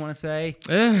 Anything you want to say?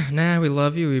 Nah, we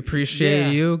love you. We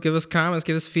appreciate you. Give us comments.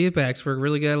 Give us feedbacks. We're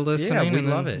really good at listening. Yeah, we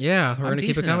love it. Yeah, we're going to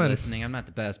keep it coming. Listening. I'm not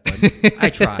the best, but I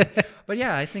try. But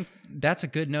yeah, I think that's a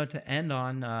good note to end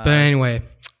on. But anyway,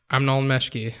 I'm Nolan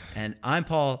Meshke. And I'm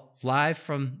Paul, live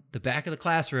from the back of the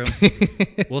classroom.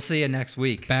 We'll see you next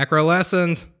week. Back row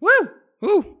lessons. Woo!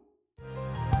 Woo!